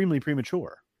extremely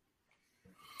premature.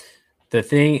 The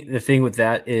thing with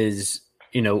that is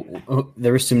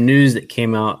there was some news that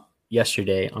came out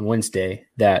yesterday on Wednesday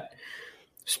that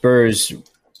Spurs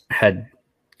had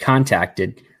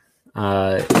contacted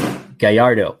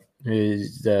Gallardo,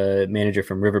 who's the manager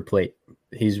from River Plate.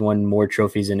 He's won more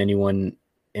trophies than anyone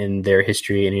in their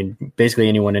history, and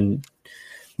basically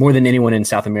more than anyone in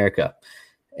South America.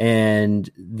 And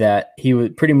that he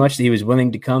was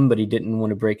willing to come, but he didn't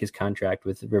want to break his contract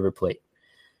with River Plate.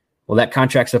 Well, that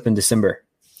contract's up in December.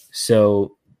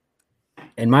 So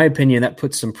in my opinion, that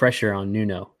puts some pressure on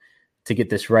Nuno to get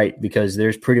this right, because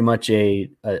there's pretty much a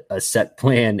set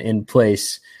plan in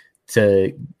place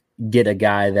to get a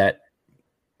guy that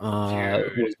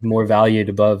was more valued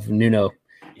above Nuno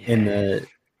in the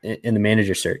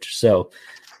manager search. So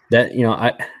that,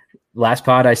 last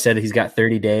pod I said he's got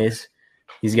 30 days.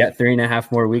 He's got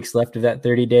 3.5 more weeks left of that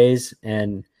 30 days,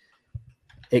 and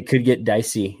it could get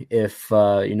dicey if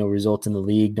results in the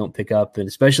league don't pick up, and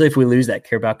especially if we lose that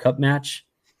Carabao Cup match.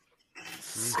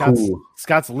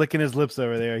 Scott's licking his lips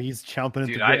over there. He's chomping.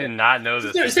 Dude, I did not know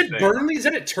this. Is it Burnley? Is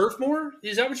that at Turf Moor?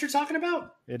 Is that what you're talking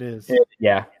about? It is.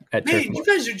 Yeah. Man, you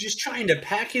guys are just trying to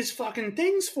pack his fucking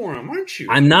things for him, aren't you?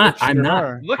 I'm not.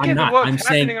 Look at what's I'm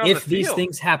saying happening on if the these field.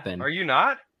 things happen. Are you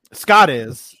not? Scott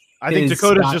is. I think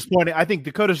Dakota's Scott.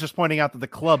 Dakota's just pointing out that the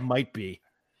club might be.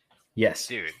 Yes.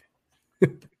 Dude.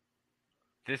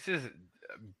 This is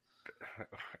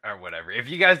or whatever. If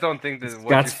you guys don't think that what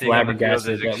you're seeing on the field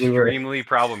is extremely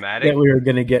problematic, that we were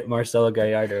going to get Marcelo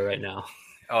Gallardo right now.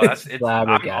 Oh,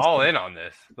 I'm all in on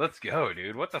this. Let's go,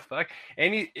 dude. What the fuck?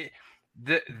 And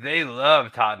they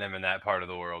love Tottenham in that part of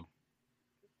the world.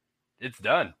 It's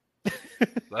done.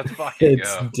 Let's fucking go.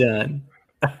 It's done.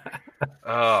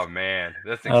 Oh man,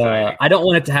 that's exciting. I don't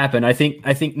want it to happen. I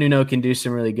think Nuno can do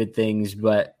some really good things,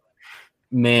 but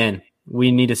man,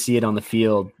 we need to see it on the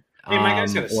field. Hey, my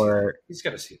guy's got to see it. He's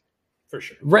got to see it for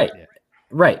sure. Right.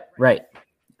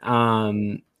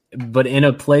 But in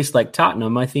a place like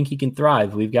Tottenham, I think he can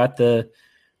thrive. We have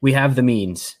the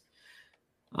means.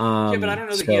 But I don't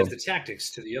know that he has the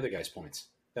tactics to the other guy's points.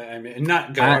 I mean,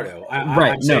 not Gallardo.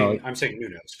 I'm saying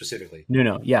Nuno specifically.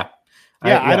 Nuno, yeah.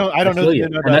 I don't know.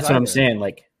 And that's what I'm saying.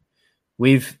 Like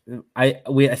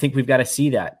I think we've got to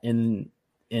see that in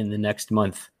the next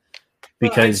month,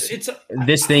 because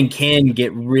this thing can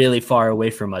get really far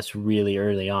away from us really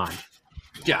early on.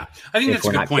 Yeah, I think that's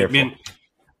a good point, man.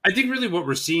 I think really what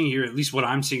we're seeing here, at least what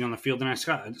I'm seeing on the field, and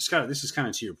Scott, this is kind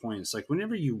of to your point. It's like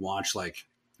whenever you watch, like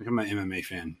I'm an MMA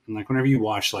fan, and like whenever you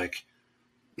watch like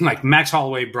Max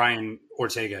Holloway, Brian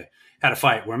Ortega had a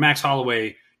fight where Max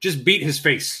Holloway just beat his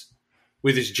face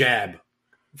with his jab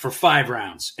for 5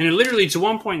 rounds. And literally to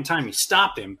one point in time, he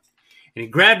stopped him and he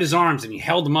grabbed his arms and he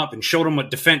held him up and showed him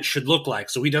what defense should look like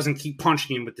so he doesn't keep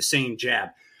punching him with the same jab.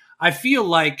 I feel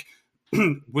like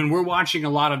when we're watching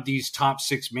a lot of these top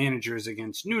 6 managers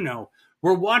against Nuno,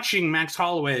 we're watching Max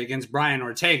Holloway against Brian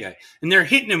Ortega, and they're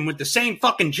hitting him with the same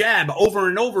fucking jab over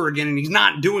and over again, and he's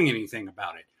not doing anything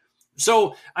about it.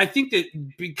 So I think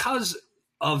that because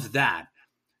of that,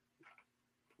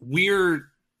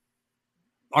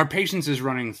 our patience is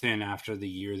running thin after the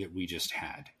year that we just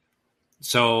had.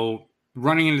 So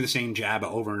running into the same jab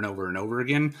over and over and over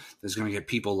again is going to get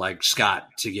people like Scott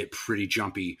to get pretty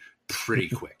jumpy pretty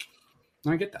quick.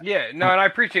 I get that. Yeah, no, and I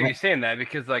appreciate you saying that,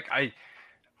 because like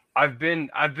I've been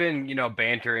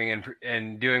bantering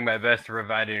and doing my best to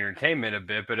provide entertainment a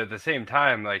bit, but at the same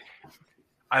time, like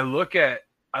I look at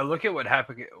what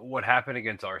happened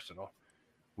against Arsenal.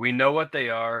 We know what they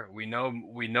are. We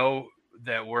know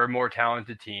that we're a more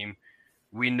talented team.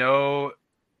 We know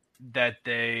that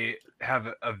they have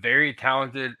a very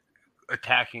talented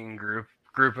attacking group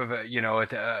of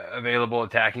available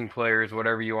attacking players,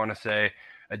 whatever you want to say.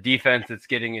 A defense that's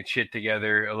getting its shit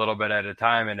together a little bit at a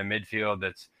time, and a midfield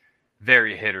that's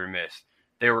very hit or miss.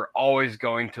 They were always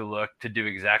going to look to do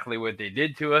exactly what they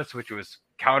did to us, which was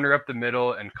counter up the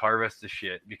middle and carve us to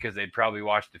shit, because they'd probably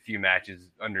watched a few matches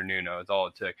under Nuno. It's all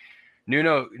it took.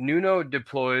 Nuno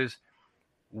deploys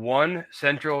one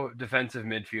central defensive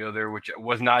midfielder, which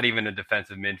was not even a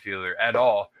defensive midfielder at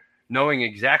all, knowing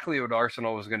exactly what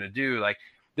Arsenal was going to do. Like,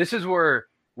 this is where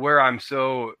I'm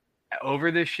so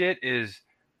over this shit is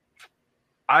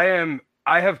I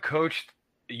have coached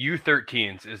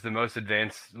U13s is the most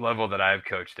advanced level that I've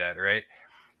coached at, right?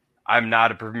 I'm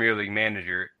not a Premier League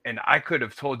manager, and I could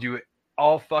have told you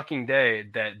all fucking day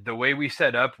that the way we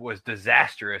set up was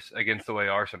disastrous against the way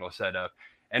Arsenal set up.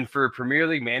 And for a Premier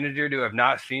League manager to have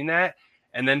not seen that,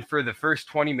 and then for the first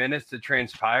 20 minutes to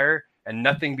transpire and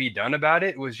nothing be done about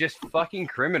it, was just fucking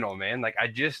criminal, man. Like,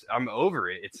 I'm over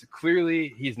it. It's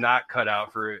clearly he's not cut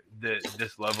out for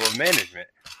this level of management.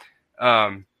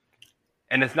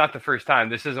 And it's not the first time.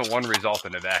 This isn't one result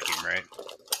in a vacuum, right?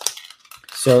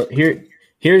 So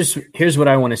here's what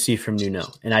I want to see from Nuno,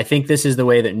 and I think this is the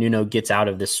way that Nuno gets out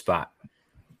of this spot.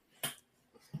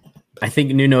 I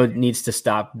think Nuno needs to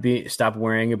stop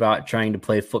worrying about trying to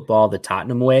play football the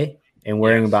Tottenham way and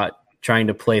worrying about trying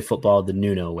to play football the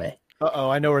Nuno way.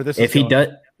 I know where this is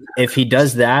If he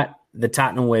does that, the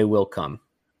Tottenham way will come.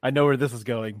 I know where this is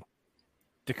going.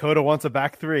 Dakota wants a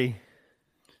back three.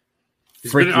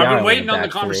 I've been waiting on the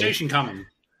conversation coming.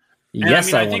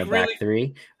 Yes, I want a back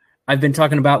three. I've been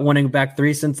talking about wanting a back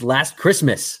three since last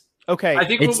Christmas. Okay. I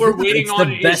think what we're waiting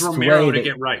on is Romero to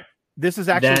get right. This is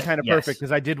actually kind of perfect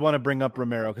because I did want to bring up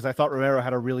Romero because I thought Romero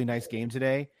had a really nice game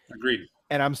today. Agreed.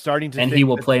 And I'm starting to think he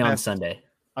will play on Sunday.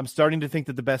 I'm starting to think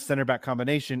that the best center back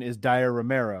combination is Dyer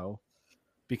Romero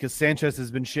because Sanchez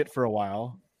has been shit for a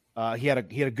while. He had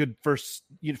a good first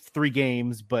 3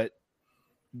 games, but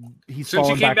since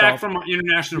he came back from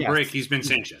international break, he's been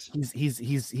Sanchez.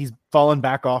 He's fallen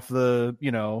back off the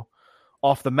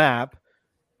off the map.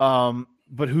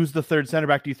 But who's the third center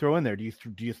back do you throw in there? Do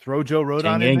you throw Joe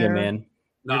Rodon in there? Man.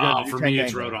 No, for me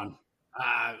it's Rodon.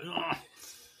 I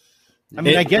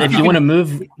mean, I guess if you want to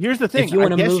move. Here's the thing: if you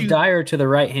want to move Dyer to the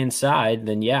right hand side,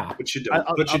 then yeah. But you don't.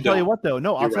 I'll tell you what, though.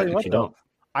 No, I'll tell you what, though.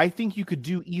 I think you could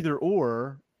do either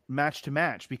or match to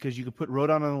match because you could put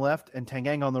Rodon on the left and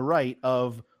Tangang on the right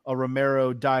of a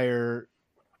Romero Dyer,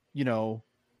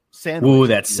 sandwich. Ooh,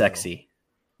 that's sexy.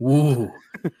 Ooh.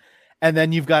 And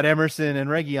then you've got Emerson and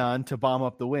Reguilon to bomb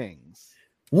up the wings.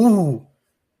 Ooh.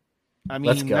 I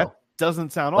mean, that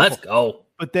doesn't sound awful. Let's go.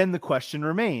 But then the question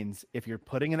remains, if you're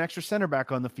putting an extra center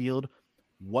back on the field,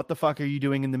 what the fuck are you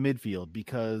doing in the midfield?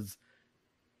 Because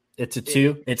it's a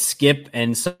 2. It's Skip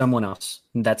and someone else.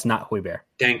 That's not Højbjerg.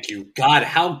 Thank you. God,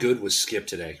 how good was Skip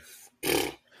today?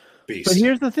 Beast. But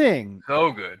here's the thing.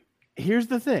 So good. Here's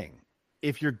the thing.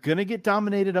 If you're going to get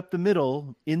dominated up the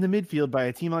middle in the midfield by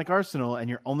a team like Arsenal and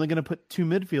you're only going to put 2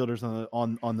 midfielders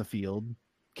on the field,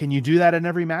 can you do that in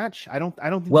every match? I don't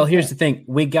think. Well, here's the thing.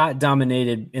 We got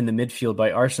dominated in the midfield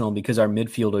by Arsenal because our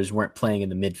midfielders weren't playing in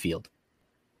the midfield.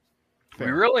 We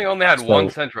really only had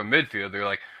one central midfielder,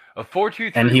 like a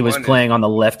 4-2-3-1. And he was playing on the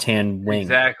left-hand wing.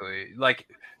 Exactly. Like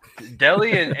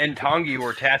Dele and Tanguy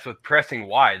were tasked with pressing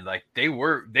wide. Like they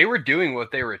were doing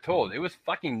what they were told. It was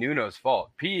fucking Nuno's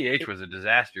fault. PEH was a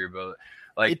disaster, but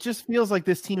like it just feels like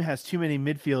this team has too many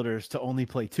midfielders to only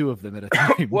play 2 of them at a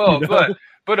time. Well,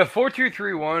 but a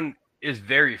 4-2-3-1 is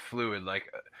very fluid. Like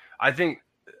I think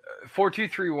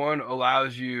 4-2-3-1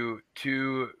 allows you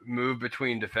to move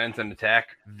between defense and attack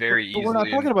very easily. We're not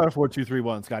talking about a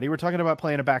 4-2-3-1, Scotty. We're talking about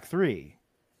playing a back 3.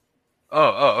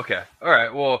 Oh, okay. All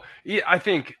right. Well, yeah, I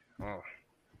think. Oh.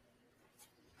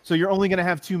 So you're only going to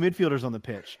have 2 midfielders on the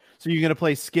pitch. So you're going to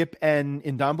play Skip and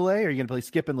Ndombele, or you're going to play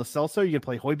Skip and Lo Celso? You're going to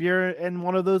play Højbjerg and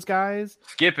one of those guys?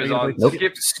 Skip is on.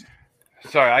 Skip.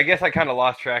 Sorry, I guess I kind of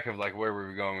lost track of like where we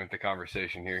were going with the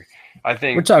conversation here. I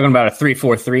think we're talking about a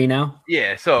 3-4-3 now.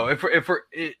 Yeah. So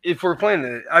if we're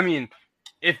playing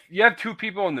if you have 2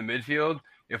 people in the midfield,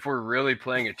 if we're really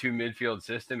playing a 2 midfield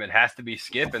system, it has to be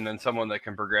Skip and then someone that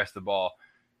can progress the ball,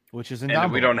 which is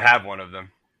and we don't have one of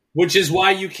them. Which is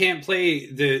why you can't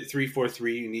play the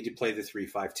 3-4-3. You need to play the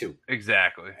 3-5-2.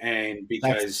 Exactly. And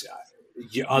because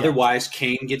otherwise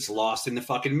Kane gets lost in the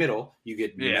fucking middle. You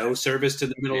get no service to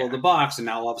the middle of the box, and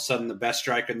now all of a sudden the best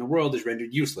striker in the world is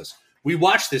rendered useless. We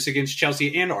watched this against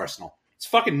Chelsea and Arsenal. It's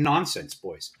fucking nonsense,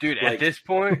 boys. Dude, at this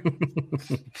point,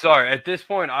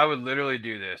 I would literally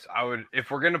do this. If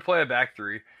we're going to play a back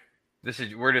 3,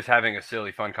 we're just having a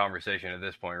silly, fun conversation at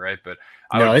this point, right? But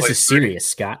this is serious,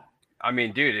 Scott. I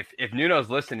mean, dude, if Nuno's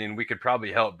listening, we could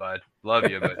probably help, bud. Love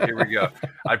you, but here we go.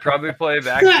 I'd probably play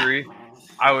back 3.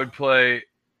 I would play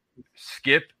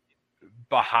Skip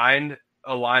behind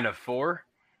a line of 4.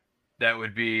 That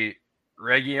would be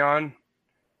Reguilon.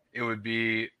 It would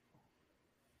be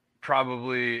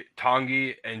probably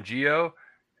Tanguy and Gio,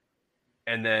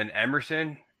 and then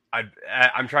Emerson.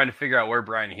 I'm trying to figure out where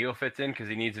Brian Heel fits in because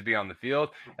he needs to be on the field,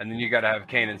 and then you got to have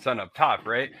Kane and Son up top,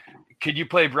 right? Could you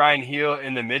play Brian Heel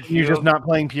in the midfield? You're just not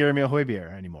playing Pierre-Emile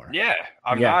Højbjerg anymore. Yeah,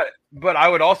 I'm not. But I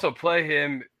would also play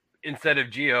him instead of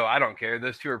Gio. I don't care.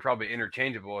 Those 2 are probably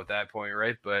interchangeable at that point,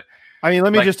 right? But I mean,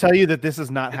 let me just tell you that this is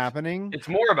not happening. It's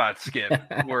more about Skip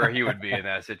where he would be in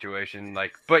that situation.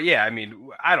 But yeah, I mean,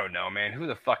 I don't know, man. Who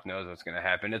the fuck knows what's going to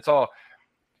happen?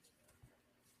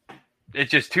 It's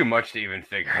just too much to even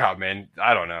figure out, man.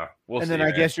 I don't know. We'll see. And then I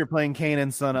guess you're playing Kane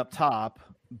and Son up top,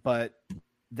 but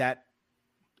that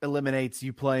eliminates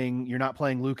you're not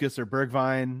playing Lucas or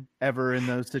Bergwijn ever in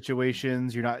those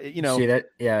situations. You're not, See that?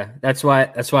 Yeah. That's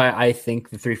why I think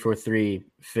the 3-4-3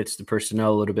 fits the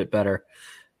personnel a little bit better.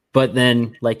 But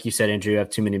then, like you said, Andrew, you have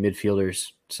too many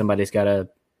midfielders. Somebody's got to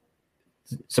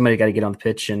get on the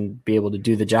pitch and be able to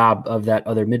do the job of that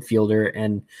other midfielder.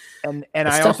 And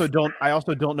I also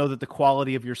don't know that the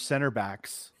quality of your center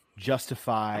backs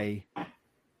justify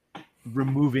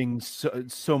removing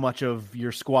so much of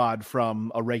your squad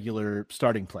from a regular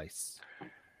starting place.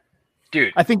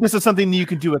 Dude, I think this is something that you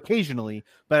can do occasionally,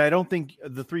 but I don't think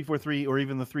the 3-4-3 or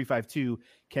even the 3-5-2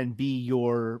 can be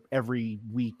your every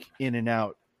week in and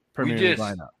out Premier League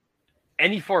lineup.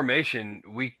 Any formation,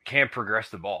 we can't progress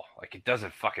the ball. Like, it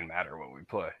doesn't fucking matter what we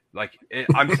play. Like,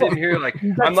 I'm sitting here like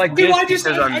I'm like this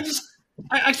because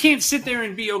I can't sit there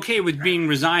and be okay with being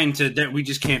resigned to that. We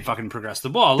just can't fucking progress the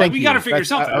ball. Like, we got to figure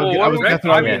something out.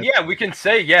 I mean, yeah, we can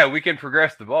say, we can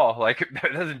progress the ball. Like,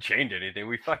 that doesn't change anything.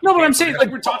 We fucking no, but I'm saying,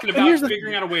 like, we're talking about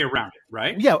figuring out a way around it,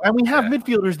 right? Yeah, and we have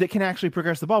midfielders that can actually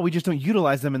progress the ball. We just don't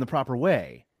utilize them in the proper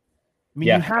way. I mean,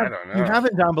 you have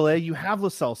Ndombele, you have Lo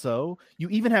Celso, you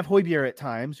even have Højbjerg at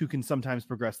times who can sometimes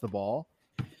progress the ball.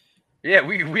 Yeah,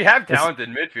 we have talented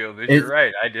midfielders. You're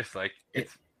right. I just like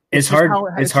it's hard.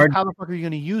 It's hard. How the fuck are you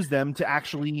going to use them to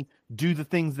actually do the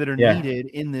things that are needed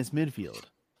in this midfield?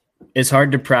 It's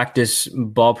hard to practice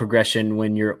ball progression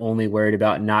when you're only worried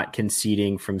about not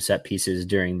conceding from set pieces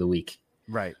during the week.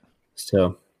 Right.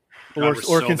 So,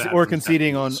 or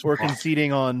conceding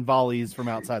on volleys from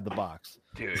outside the box.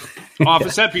 Dude, off a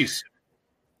set piece.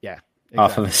 Yeah. Exactly.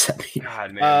 Off of a set piece.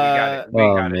 God, man, we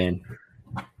got it.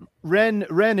 Man.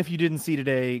 Rennes, if you didn't see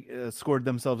today, scored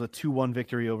themselves a 2-1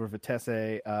 victory over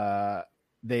Vitesse.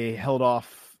 They held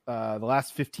off the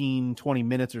last 15, 20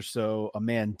 minutes or so, a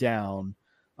man down.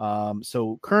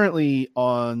 So currently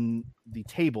on the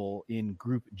table in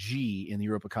Group G in the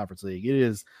Europa Conference League, it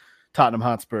is Tottenham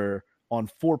Hotspur on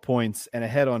 4 points and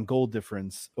ahead on goal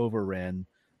difference over Rennes.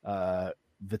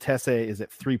 Vitesse is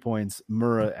at 3 points,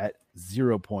 Mura at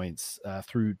 0 points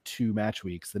through 2 match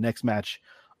weeks. The next match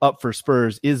up for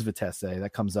Spurs is Vitesse.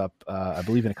 That comes up, I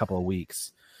believe, in a couple of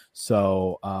weeks.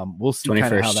 So we'll see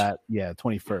kind of how that,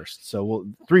 21st. So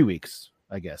 3 weeks,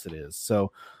 I guess it is.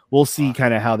 So we'll see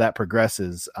kind of how that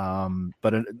progresses.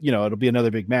 But it'll be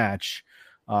another big match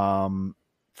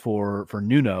for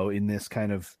Nuno in this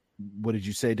kind of, what did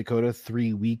you say, Dakota?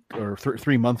 3 week or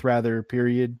 3 month rather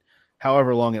period.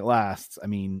 However long it lasts, I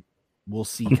mean, we'll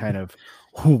see kind of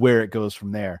where it goes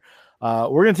from there.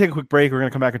 We're going to take a quick break. We're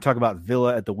going to come back and talk about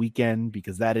Villa at the weekend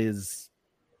because that is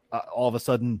all of a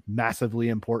sudden massively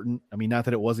important. I mean, not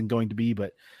that it wasn't going to be,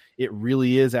 but it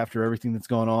really is after everything that's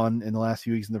gone on in the last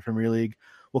few weeks in the Premier League.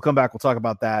 We'll come back. We'll talk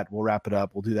about that. We'll wrap it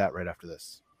up. We'll do that right after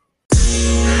this.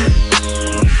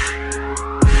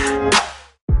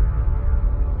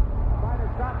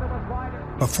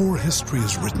 Before history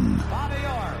is written,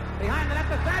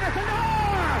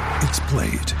 it's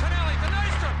played.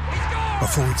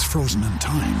 Before it's frozen in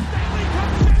time,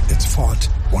 it's fought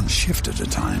one shift at a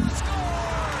time.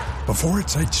 Before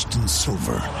it's etched in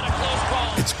silver,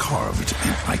 it's carved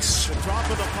in ice.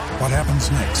 What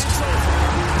happens next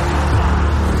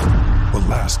will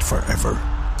last forever.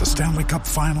 The Stanley Cup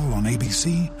Final on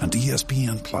ABC and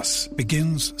ESPN Plus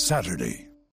begins Saturday.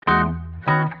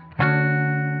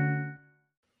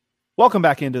 Welcome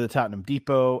back into the Tottenham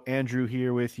Depot. Andrew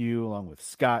here with you, along with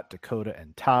Scott, Dakota,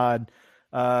 and Todd.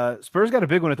 Spurs got a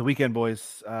big one at the weekend,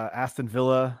 boys. Aston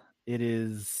Villa. It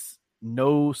is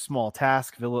no small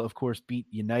task. Villa, of course, beat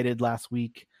United last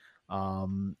week.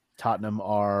 Tottenham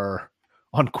are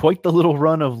on quite the little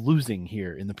run of losing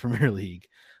here in the Premier League.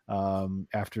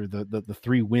 After the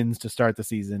 3 wins to start the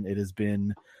season, it has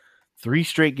been 3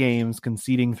 straight games,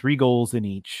 conceding 3 goals in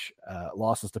each.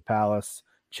 Losses to Palace,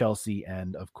 Chelsea,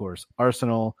 and of course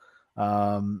Arsenal.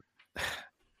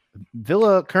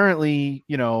 Villa currently,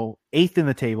 8th in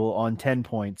the table on 10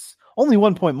 points, only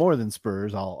 1 point more than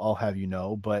Spurs. I'll have you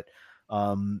know, but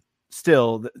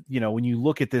still, when you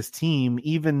look at this team,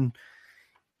 even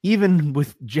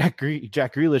with Jack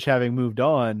Grealish having moved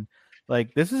on,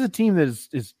 like, this is a team that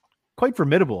is quite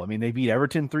formidable. I mean, they beat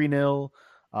Everton 3-0.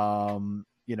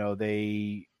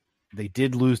 They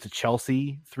did lose to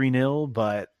Chelsea 3-0,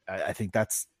 but I think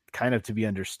that's kind of to be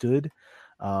understood.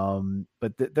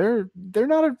 But they're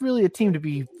not really a team to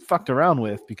be fucked around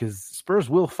with, because Spurs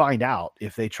will find out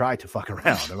if they try to fuck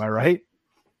around. Am I right?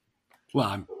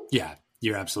 Well, yeah,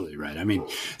 you're absolutely right. I mean,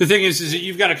 the thing is that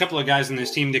you've got a couple of guys in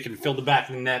this team that can fill the back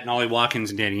of the net, and Ollie Watkins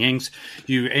and Danny Ings.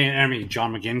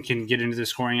 John McGinn can get into the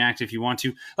scoring act if you want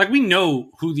to. Like, we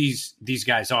know who these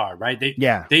guys are, right?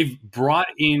 They've brought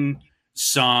in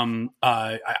some.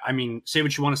 Say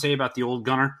what you want to say about the old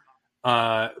gunner,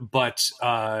 but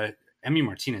Emi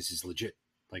Martinez is legit.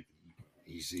 Like,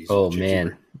 he's oh legit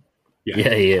man,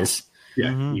 yeah, he is.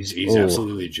 Yeah, he's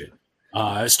absolutely legit.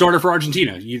 Starter for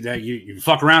Argentina. You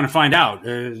fuck around and find out.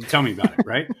 Tell me about it,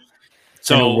 right?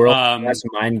 So, world-class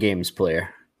mind games player.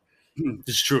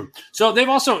 This is true. So they've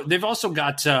also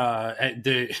got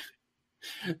the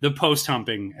post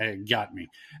humping got me.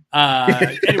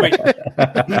 Anyway,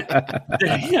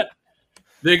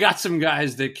 they got some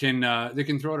guys that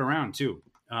can throw it around too,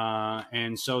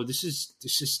 and so this is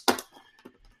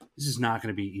not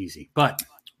going to be easy. But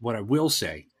what I will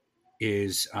say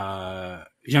is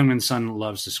Heung-min Son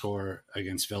loves to score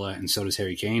against Villa, and so does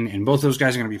Harry Kane. And both those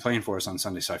guys are going to be playing for us on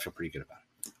Sunday, so I feel pretty good about it.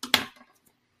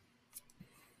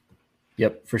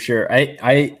 Yep, for sure.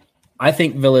 I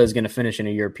think Villa is going to finish in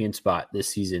a European spot this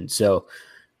season. So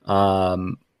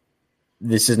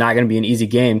this is not going to be an easy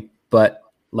game. But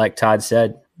like Todd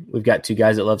said, we've got two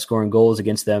guys that love scoring goals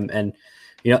against them. And,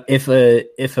 if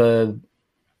a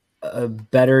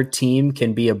better team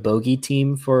can be a bogey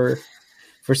team for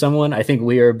someone, I think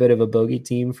we are a bit of a bogey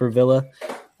team for Villa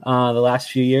the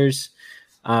last few years.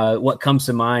 What comes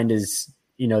to mind is,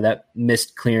 that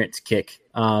missed clearance kick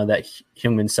that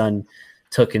Heung-min Son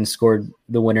took and scored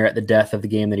the winner at the death of the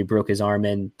game that he broke his arm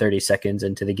in 30 seconds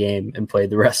into the game and played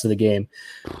the rest of the game.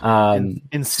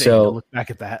 Insane so, to look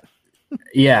back at that.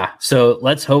 Yeah. So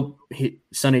let's hope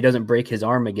Sonny doesn't break his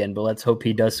arm again, but let's hope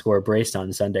he does score a brace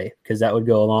on Sunday, because that would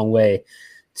go a long way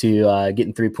to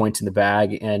getting 3 points in the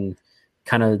bag and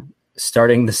kind of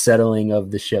starting the settling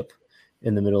of the ship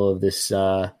in the middle of this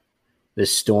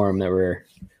storm that we're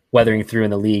weathering through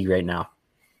in the league right now.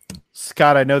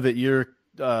 Scott, I know that your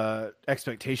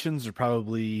expectations are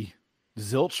probably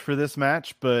zilch for this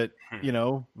match, but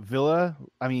Villa,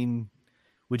 I mean,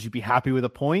 would you be happy with a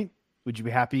point? Would you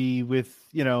be happy with,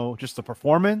 just the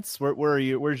performance? Where are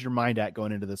you? Where's your mind at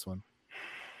going into this one?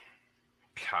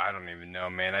 I don't even know,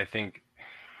 man. I think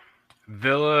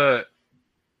Villa,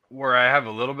 where I have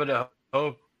a little bit of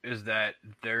hope, is that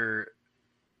they're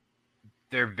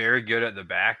very good at the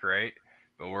back, right?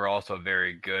 But we're also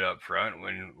very good up front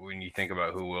when you think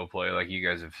about who will play, like you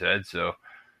guys have said. So,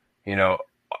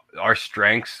 our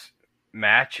strengths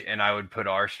match, and I would put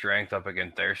our strength up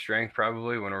against their strength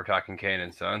probably when we're talking Kane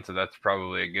and Son. So that's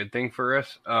probably a good thing for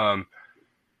us.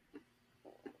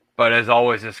 But as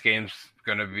always, this game's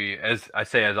going to be, as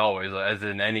always, as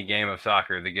in any game of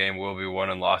soccer, the game will be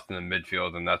won and lost in the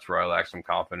midfield, and that's where I lack some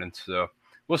confidence. So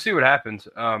we'll see what happens.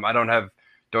 I don't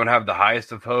have the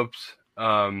highest of hopes.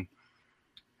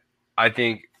 I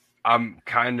think I'm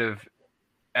kind of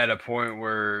at a point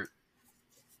where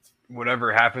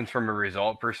whatever happens from a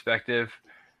result perspective,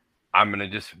 I'm going to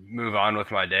just move on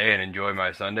with my day and enjoy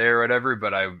my Sunday or whatever.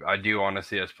 But I do want to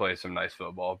see us play some nice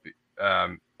football.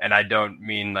 And I don't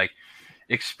mean like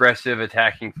expressive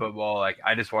attacking football. Like,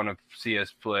 I just want to see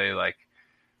us play like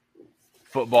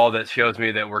football that shows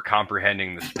me that we're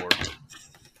comprehending the sport.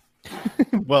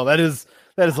 Well, that is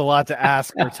a lot to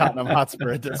ask for Tottenham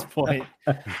Hotspur at this point.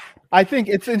 I think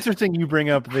it's interesting you bring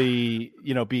up the,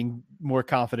 being more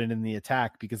confident in the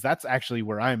attack, because that's actually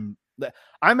where I'm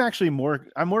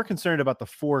more concerned about the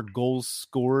 4 goals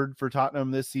scored for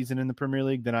Tottenham this season in the Premier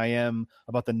League than I am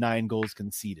about the 9 goals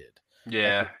conceded.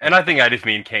 Yeah, and I think I just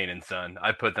mean Kane and Son.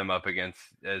 I put them up against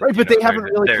right, but they haven't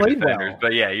really played defenders. Well.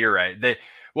 But yeah, you're right. The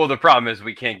problem is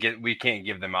we can't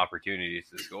give them opportunities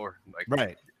to score. Like,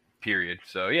 right. Period.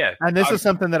 So yeah, and this is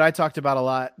something that I talked about a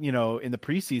lot, in the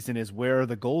preseason, is where are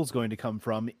the goals going to come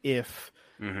from if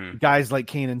guys like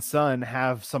Kane and Son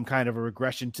have some kind of a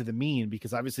regression to the mean,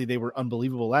 because obviously they were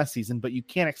unbelievable last season, but you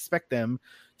can't expect them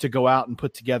to go out and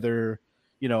put together,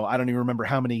 I don't even remember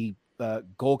how many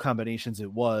goal combinations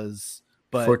it was,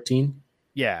 but 14.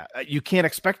 Yeah, you can't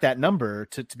expect that number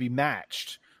to be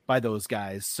matched by those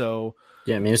guys. So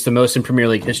yeah, I mean, it's the most in Premier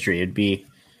League history. It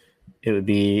would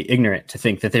be ignorant to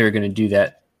think that they were going to do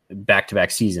that back-to-back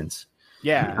seasons.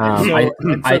 Yeah. I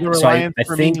the reliance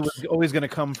for think me was always going to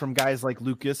come from guys like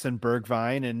Lucas and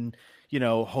Bergwijn and,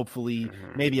 hopefully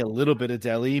maybe a little bit of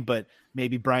Dele, but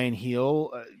maybe Brian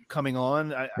Heel coming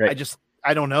on.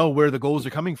 I don't know where the goals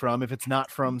are coming from if it's not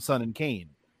from Son and Kane.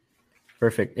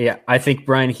 Perfect. Yeah, I think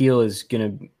Brian Heel is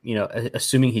going to,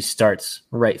 assuming he starts,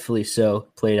 rightfully so,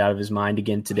 played out of his mind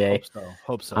again today.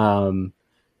 Hope so.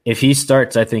 If he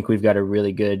starts, I think we've got a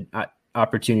really good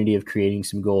opportunity of creating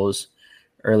some goals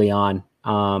early on.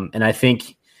 And I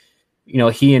think,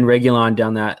 he and Reguilon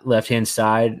down that left-hand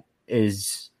side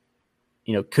is,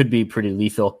 could be pretty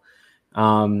lethal.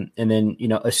 And then,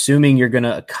 assuming you're going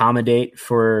to accommodate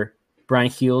for Brian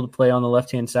Heel to play on the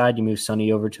left-hand side, you move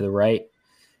Sonny over to the right,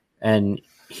 and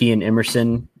he and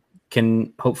Emerson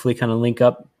can hopefully kind of link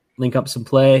up some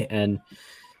play. And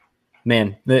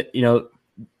man, the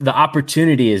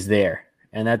opportunity is there,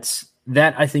 and that's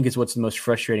that I think is what's the most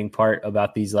frustrating part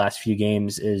about these last few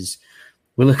games is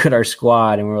we look at our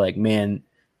squad and we're like, man,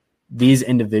 these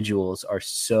individuals are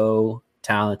so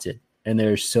talented and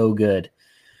they're so good.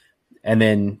 And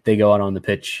then they go out on the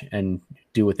pitch and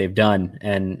do what they've done,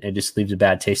 and it just leaves a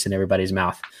bad taste in everybody's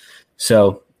mouth.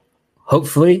 So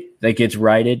hopefully that gets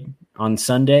righted on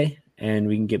Sunday and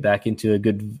we can get back into a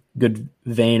good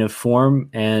vein of form,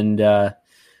 and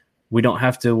we don't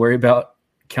have to worry about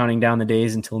counting down the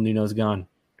days until Nuno's gone.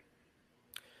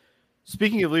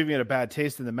 Speaking of leaving it a bad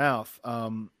taste in the mouth,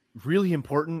 really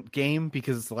important game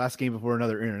because it's the last game before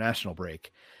another international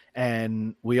break.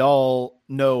 And we all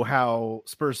know how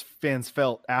Spurs fans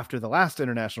felt after the last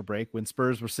international break when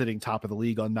Spurs were sitting top of the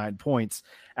league on 9 points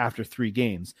after 3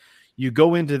 games. You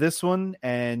go into this one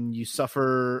and you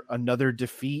suffer another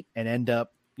defeat and end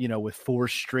up, with 4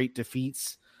 straight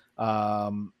defeats,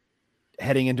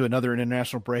 heading into another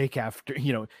international break after,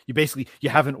 you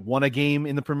haven't won a game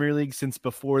in the Premier League since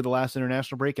before the last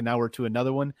international break. And now we're to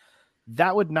another one.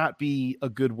 That would not be a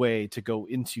good way to go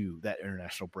into that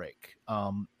international break.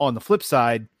 On the flip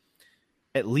side,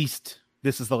 at least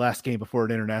this is the last game before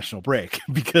an international break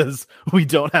because we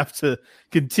don't have to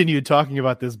continue talking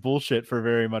about this bullshit for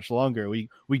very much longer. We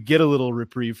get a little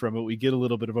reprieve from it. We get a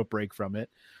little bit of a break from it.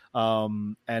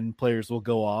 And players will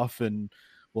go off and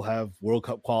we'll have World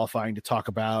Cup qualifying to talk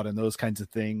about and those kinds of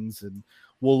things. And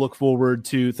we'll look forward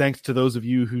to, thanks to those of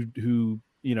you who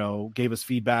gave us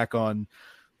feedback on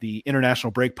the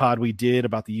international break pod we did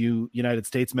about the United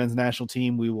States men's national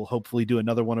team. We will hopefully do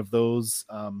another one of those.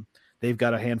 They've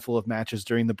got a handful of matches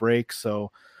during the break,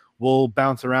 so we'll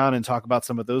bounce around and talk about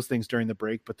some of those things during the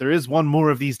break. But there is one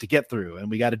more of these to get through, and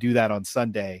we got to do that on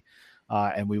Sunday,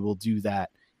 and we will do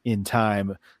that in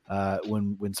time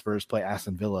when Spurs play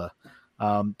Aston Villa.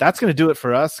 That's going to do it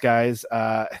for us, guys.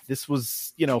 This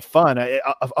was, fun. A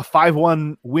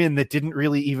 5-1 win that didn't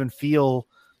really even feel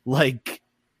like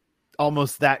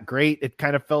almost that great. It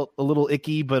kind of felt a little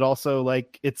icky, but also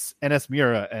like it's NS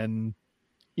Mura, and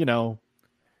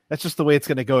that's just the way it's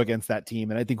going to go against that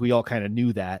team. And I think we all kind of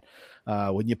knew that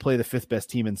when you play the 5th best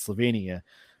team in Slovenia,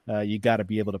 you got to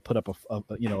be able to put up a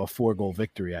 4-goal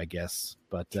victory, I guess.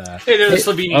 But hey, they're the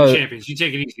Slovenian champions. You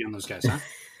take it easy on those guys, huh?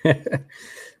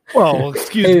 Well,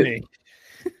 excuse me.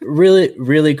 Really,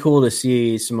 really cool to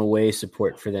see some away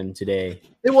support for them today.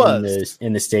 It was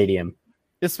in the stadium.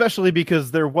 Especially because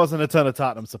there wasn't a ton of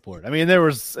Tottenham support. I mean, there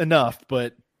was enough,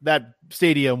 but that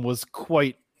stadium was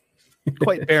quite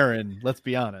barren, let's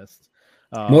be honest.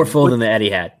 More full than the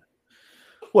Etihad.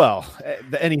 Well,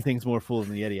 anything's more full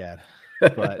than the Etihad.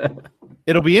 But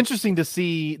it'll be interesting to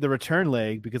see the return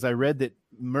leg because I read that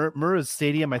Mura's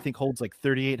stadium, I think, holds like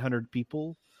 3,800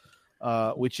 people,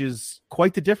 which is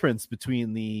quite the difference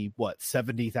between the,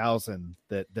 70,000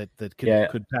 that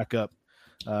could pack up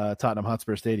Tottenham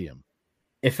Hotspur Stadium.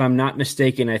 If I'm not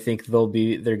mistaken, I think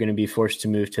they're going to be forced to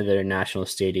move to their national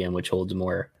stadium, which holds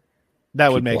more.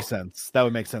 That would make sense. That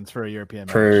would make sense for a European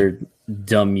match. For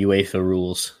dumb UEFA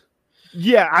rules.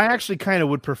 Yeah, I actually kind of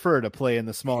would prefer to play in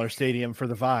the smaller stadium for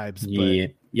the vibes.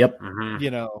 But, yep.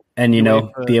 And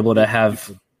be able to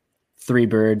have 3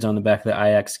 birds on the back of the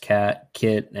Ajax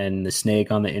kit and the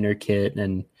snake on the inner kit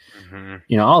and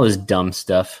all this dumb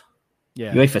stuff.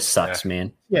 Yeah, UEFA sucks,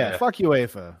 man. Yeah, fuck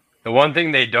UEFA. The one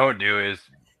thing they don't do is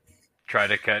try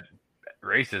to cut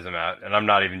racism out, and I'm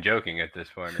not even joking at this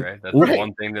point, right? That's the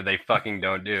one thing that they fucking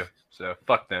don't do. So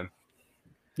fuck them.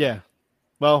 Yeah.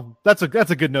 Well, that's a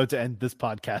good note to end this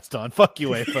podcast on. Fuck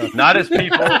UEFA. Not as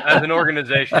people, as an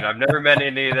organization. I've never met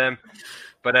any of them,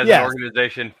 but as an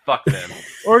organization, fuck them.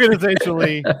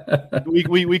 Organizationally,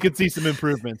 we could see some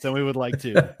improvements, and we would like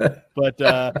to.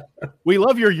 But we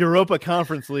love your Europa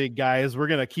Conference League, guys. We're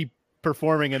gonna keep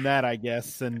performing in that, I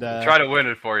guess, and try to win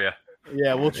it for you.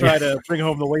 Yeah, we'll try to bring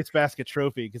home the wastebasket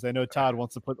trophy because I know Todd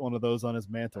wants to put one of those on his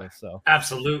mantle. So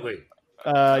absolutely,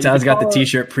 Todd's got the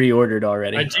T-shirt pre-ordered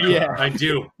already. I do. Yeah, I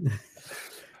do.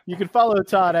 You can follow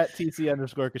Todd at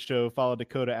TC_Show. Follow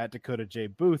Dakota at Dakota J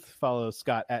Booth. Follow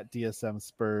Scott at DSM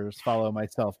Spurs. Follow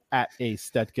myself at A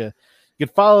Stetka. You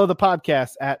can follow the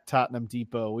podcast at Tottenham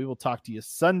Depot. We will talk to you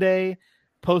Sunday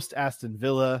post Aston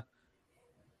Villa.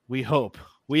 We hope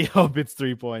it's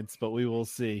 3 points, but we will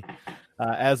see.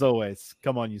 As always,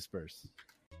 come on, you Spurs.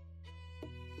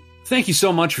 Thank you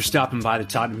so much for stopping by the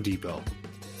Tottenham Depot.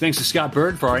 Thanks to Scott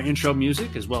Bird for our intro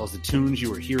music, as well as the tunes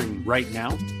you are hearing right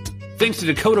now. Thanks to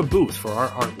Dakota Booth for our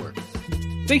artwork.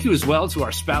 Thank you as well to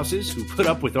our spouses who put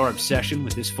up with our obsession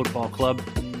with this football club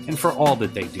and for all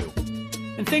that they do.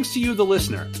 And thanks to you, the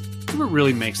listener. You are what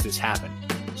really makes this happen.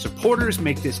 Supporters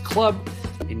make this club,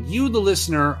 and you, the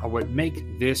listener, are what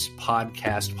make this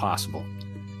podcast possible.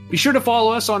 Be sure to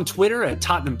follow us on Twitter at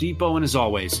Tottenham Depot, and as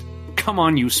always, come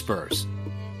on you Spurs.